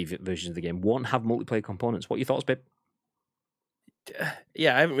PS5 versions of the game won't have multiplayer components. What are your thoughts, babe?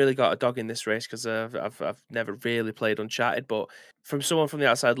 Yeah, I haven't really got a dog in this race because I've never really played Uncharted. But from someone from the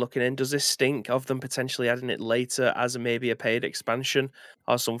outside looking in, does this stink of them potentially adding it later as maybe a paid expansion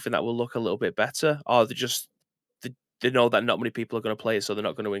or something that will look a little bit better, or they know that not many people are going to play it, so they're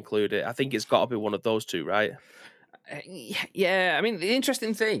not going to include it? I think it's got to be one of those two, right? Yeah, I mean, the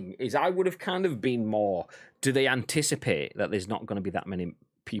interesting thing is I would have kind of been more, do they anticipate that there's not going to be that many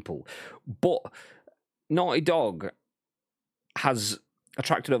people? But Naughty Dog has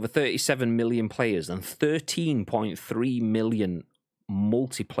attracted over 37 million players and 13.3 million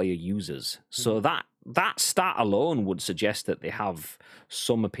multiplayer users. So that stat alone would suggest that they have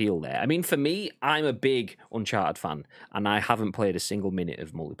some appeal there. I mean, for me, I'm a big Uncharted fan, and I haven't played a single minute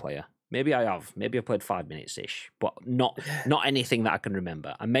of multiplayer. Maybe I have. Maybe I played 5 minutes ish, but not anything that I can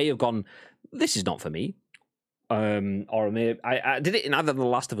remember. I may have gone, this is not for me. Or I did it in either The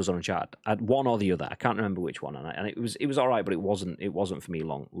Last of Us or Uncharted. I had one or the other. I can't remember which one, and it was all right, but it wasn't for me.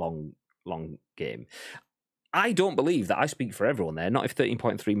 Long game. I don't believe that I speak for everyone there. Not if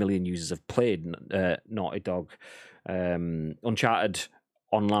 13.3 million users have played Naughty Dog, Uncharted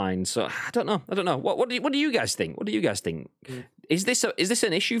online. So I don't know. What do you guys think? What do you guys think? Is this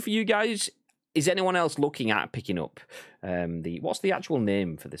an issue for you guys? Is anyone else looking at picking up what's the actual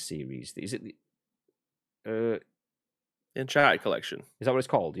name for the series? Is it the Uncharted Collection? Is that what it's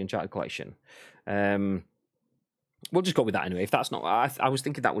called? The Uncharted Collection. We'll just go with that anyway. If that's not, I was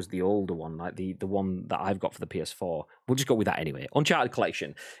thinking that was the older one, like the one that I've got for the PS4. We'll just go with that anyway. Uncharted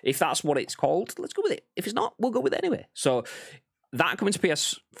Collection. If that's what it's called, let's go with it. If it's not, we'll go with it anyway. So that coming to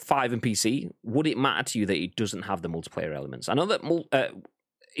PS5 and PC, would it matter to you that it doesn't have the multiplayer elements? I know that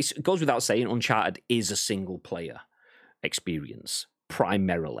it goes without saying, Uncharted is a single player experience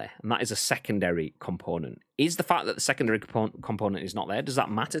primarily, and that is a secondary component. Is the fact that the secondary component is not there, does that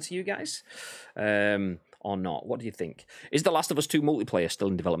matter to you guys or not? What do you think? Is The Last of Us 2 multiplayer still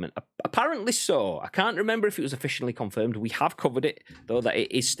in development? Apparently so. I can't remember if it was officially confirmed. We have covered it, though, that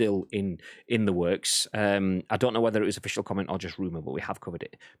it is still in the works. I don't know whether it was official comment or just rumor, but we have covered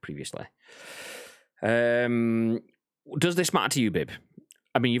it previously. Does this matter to you, Bib?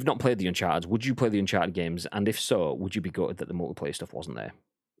 I mean, you've not played the Uncharted. Would you play the Uncharted games? And if so, would you be gutted that the multiplayer stuff wasn't there?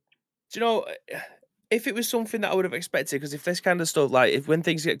 Do you know, if it was something that I would have expected, because if this kind of stuff, like when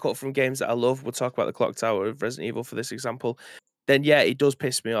things get cut from games that I love, we'll talk about the Clock Tower of Resident Evil for this example, then yeah, it does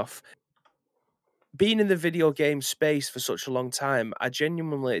piss me off. Being in the video game space for such a long time, I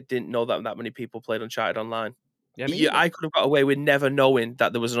genuinely didn't know that many people played Uncharted online. Yeah, I could have got away with never knowing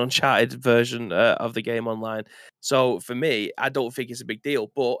that there was an Uncharted version of the game online. So for me, I don't think it's a big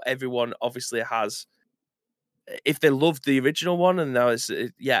deal. But everyone obviously has. If they loved the original one, and now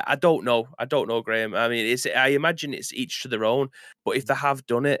I don't know. I don't know, Graham. I mean, I imagine it's each to their own. But if they have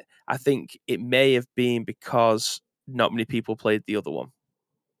done it, I think it may have been because not many people played the other one.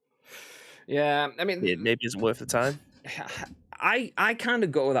 Yeah, I mean, it maybe isn't worth the time. I kind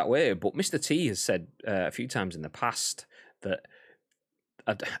of go that way, but Mr. T has said a few times in the past that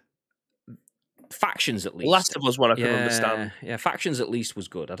Factions at least. Last of Us one I can understand. Yeah, Factions at least was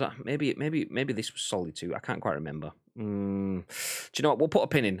good. I don't. Maybe this was solid too. I can't quite remember. Do you know what? We'll put a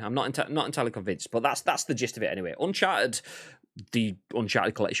pin in. I'm not entirely convinced, but that's the gist of it anyway. Uncharted, the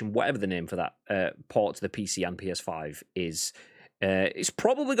Uncharted Collection, whatever the name for that port to the PC and PS5 is. It's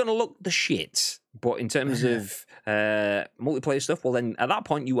probably going to look the shit, but in terms of multiplayer stuff, well then at that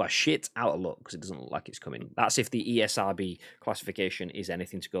point you are shit out of luck because it doesn't look like it's coming. That's if the ESRB classification is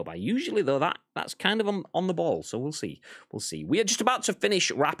anything to go by. Usually though, that's kind of on the ball, so we'll see. We are just about to finish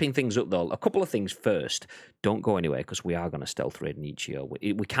wrapping things up though. A couple of things first. Don't go anywhere because we are going to stealth raid Nietzsche.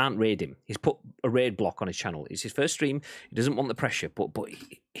 We can't raid him. He's put a raid block on his channel. It's his first stream. He doesn't want the pressure, but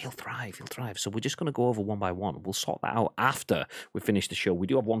he'll thrive. So we're just going to go over one by one. We'll sort that out after we finish the show. We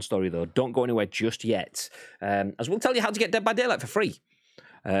do have one story though. Don't go anywhere just yet, as we'll tell you how to get Dead by Daylight for free.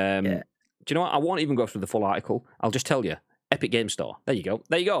 Do you know what? I won't even go through the full article. I'll just tell you. Epic Game Store. There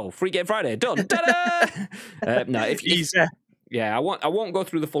you go. Free Game Friday. Done. Ta-da! No, I won't go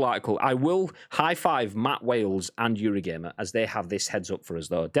through the full article. I will high five Matt Wales and Eurogamer as they have this heads up for us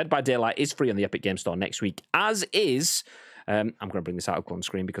though. Dead by Daylight is free on the Epic Game Store next week, as is. I'm going to bring this article on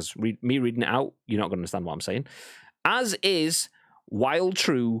screen because me reading it out, you're not going to understand what I'm saying. As is Wild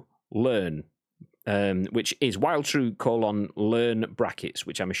True Learn, which is Wild True : learn brackets,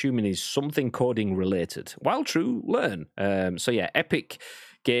 which I'm assuming is something coding related. Wild True Learn. So yeah, Epic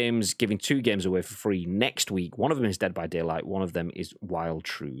Games giving 2 games away for free next week. One of them is Dead by Daylight. One of them is Wild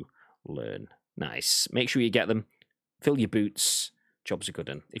True Learn. Nice. Make sure you get them. Fill your boots. Jobs are good.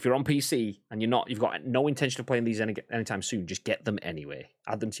 And if you're on PC and you've got no intention of playing these anytime soon, just get them anyway.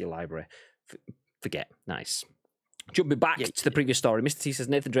 Add them to your library. Forget. Nice. Jumping back to the previous story, Mr. T says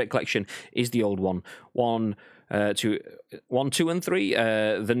Nathan Drake collection is the old one. 1, 2, and 3.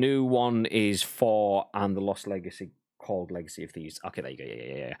 The new one is 4, and the Lost Legacy called Legacy of Thieves. Okay, there you go.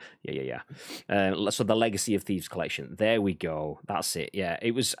 Yeah. So the Legacy of Thieves collection. There we go. That's it. Yeah,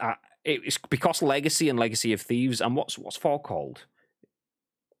 it was. It's because Legacy and Legacy of Thieves, and what's 4 called?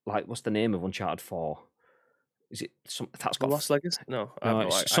 Like, what's the name of Uncharted 4? Is it that's got Lost Legacy? No,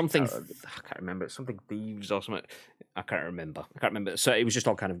 it's something. I can't remember. It's something Thieves or something. I can't remember. So it was just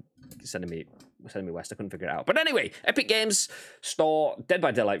all kind of sending me west. I couldn't figure it out. But anyway, Epic Games Store, Dead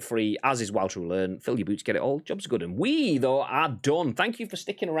by Daylight free, as is Wild to Learn. Fill your boots, get it all. Jobs are good. And we, though, are done. Thank you for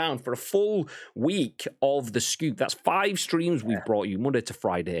sticking around for a full week of The Scoop. That's 5 streams we've brought you, Monday to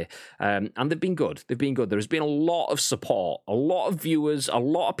Friday. And they've been good. There has been a lot of support, a lot of viewers, a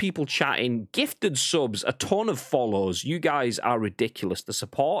lot of people chatting, gifted subs, a ton of follows. You guys are ridiculous. The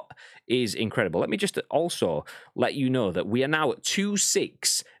support is incredible. Let me just also let you know that we are now at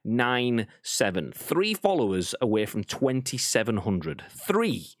 2697. 3 followers away from 2700.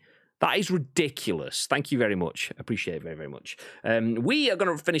 3. That is ridiculous. Thank you very much. Appreciate it very, very much. We are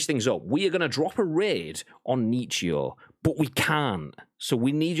going to finish things up. We are going to drop a raid on Nietzsche, but we can't. So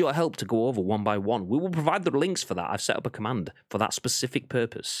we need your help to go over one by one. We will provide the links for that. I've set up a command for that specific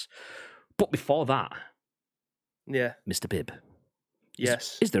purpose. But before that, Mr. Bib.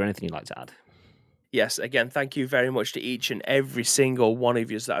 Yes. Is there anything you'd like to add? Yes, again, thank you very much to each and every single one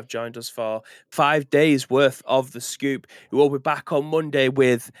of you that have joined us for 5 days worth of The Scoop. We will be back on Monday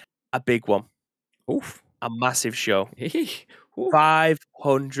with a big one. Oof. A massive show.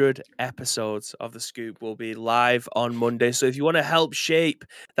 500 episodes of The Scoop will be live on Monday. So if you want to help shape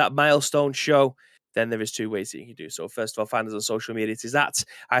that milestone show, then there is 2 ways that you can do so. First of all, find us on social media. It is at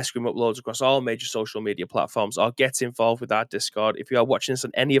Ice Cream Uploads across all major social media platforms, or get involved with our Discord. If you are watching this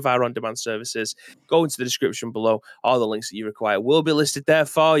on any of our on-demand services, go into the description below. All the links that you require will be listed there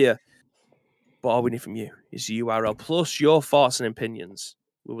for you. But all we need from you is the URL plus your thoughts and opinions.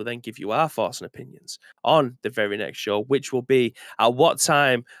 We will then give you our thoughts and opinions on the very next show, which will be at what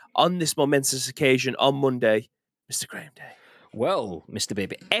time on this momentous occasion on Monday, Mr. Graham Day. Well, Mr.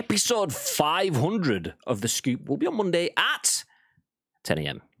 Baby, episode 500 of The Scoop will be on Monday at 10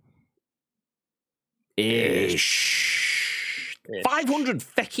 a.m. Ish. 500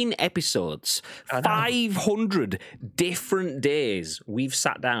 fecking episodes. 500 different days we've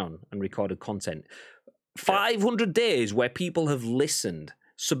sat down and recorded content. 500 days where people have listened,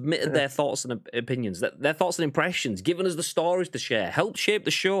 submitted their thoughts and opinions, their thoughts and impressions, given us the stories to share, helped shape the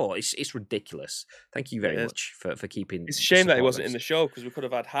show. It's ridiculous. Thank you very much for keeping. It's a shame that he wasn't in the show, because we could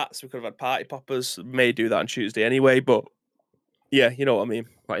have had hats, we could have had party poppers. We may do that on Tuesday anyway, but yeah, you know what I mean.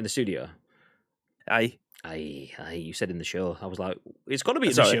 What, in the studio? Aye. You said in the show. I was like, it's got to be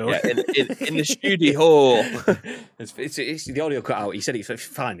in the show. Yeah, in the studio. it's the audio cut out. He said it's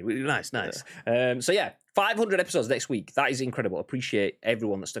fine. Nice. So yeah, 500 episodes next week. That is incredible. Appreciate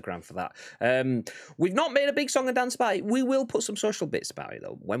everyone that stuck around for that. We've not made a big song and dance about it. We will put some social bits about it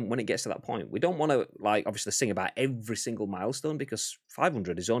though when it gets to that point. We don't want to obviously sing about every single milestone, because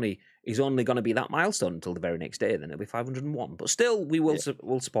 500 is only going to be that milestone until the very next day. Then it'll be 501. But still, we will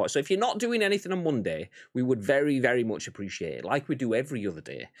support. So if you're not doing anything on Monday, we would very, very much appreciate it, like we do every other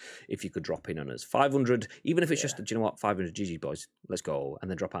day, if you could drop in on us. 500, even if it's just, do you know what, 500 GG boys, let's go, and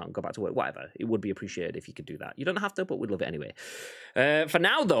then drop out and go back to work, whatever. It would be appreciated if you could do that. You don't have to, but we'd love it anyway. For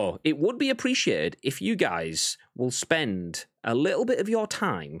now, though, it would be appreciated if you guys will spend a little bit of your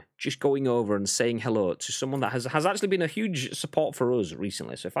time just going over and saying hello to someone that has actually been a huge support for us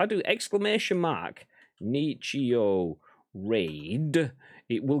recently. So if I do ! Nietzsche raid,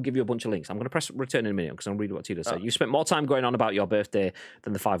 it will give you a bunch of links. I'm going to press return in a minute because I'm reading what Tito said. You spent more time going on about your birthday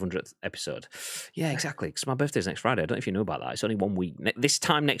than the 500th episode. Yeah, exactly, because my birthday's next Friday. I don't know if you know about that. It's only 1 week. This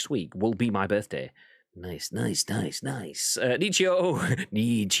time next week will be my birthday. Nice. Nietzsche.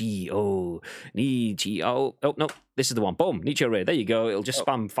 Oh, no, this is the one. Boom, Nietzsche raid. There you go. It'll just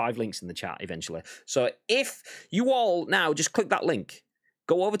spam 5 links in the chat eventually. So if you all now just click that link,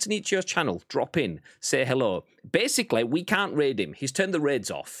 go over to Nietzsche's channel, drop in, say hello. Basically, we can't raid him. He's turned the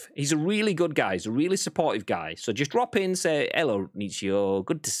raids off. He's a really good guy. He's a really supportive guy. So just drop in, say, hello, Nietzsche,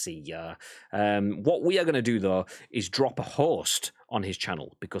 good to see ya. What we are going to do, though, is drop a host on his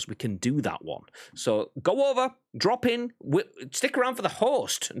channel, because we can do that one. So go over, drop in, stick around for the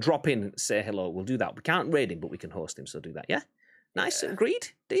host, drop in, say hello. We'll do that. We can't raid him, but we can host him, so do that, yeah? Nice, agreed?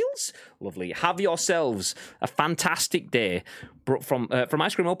 Deals? Lovely. Have yourselves a fantastic day from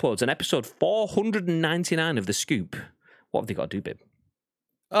Ice Cream Uploads, an episode 499 of The Scoop. What have they got to do, Bib?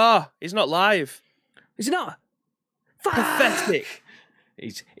 Oh, he's not live. Is he not? Pathetic.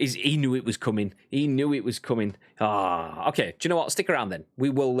 He knew it was coming. He knew it was coming. Ah, okay. Do you know what? Stick around then. We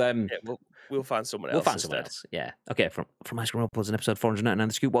will. Yeah, we'll find someone else. We'll find someone else. Yeah. Okay. From Ice Cream Uploads in episode 499 of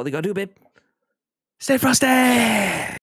The Scoop. What they got to do, babe? Stay frosty.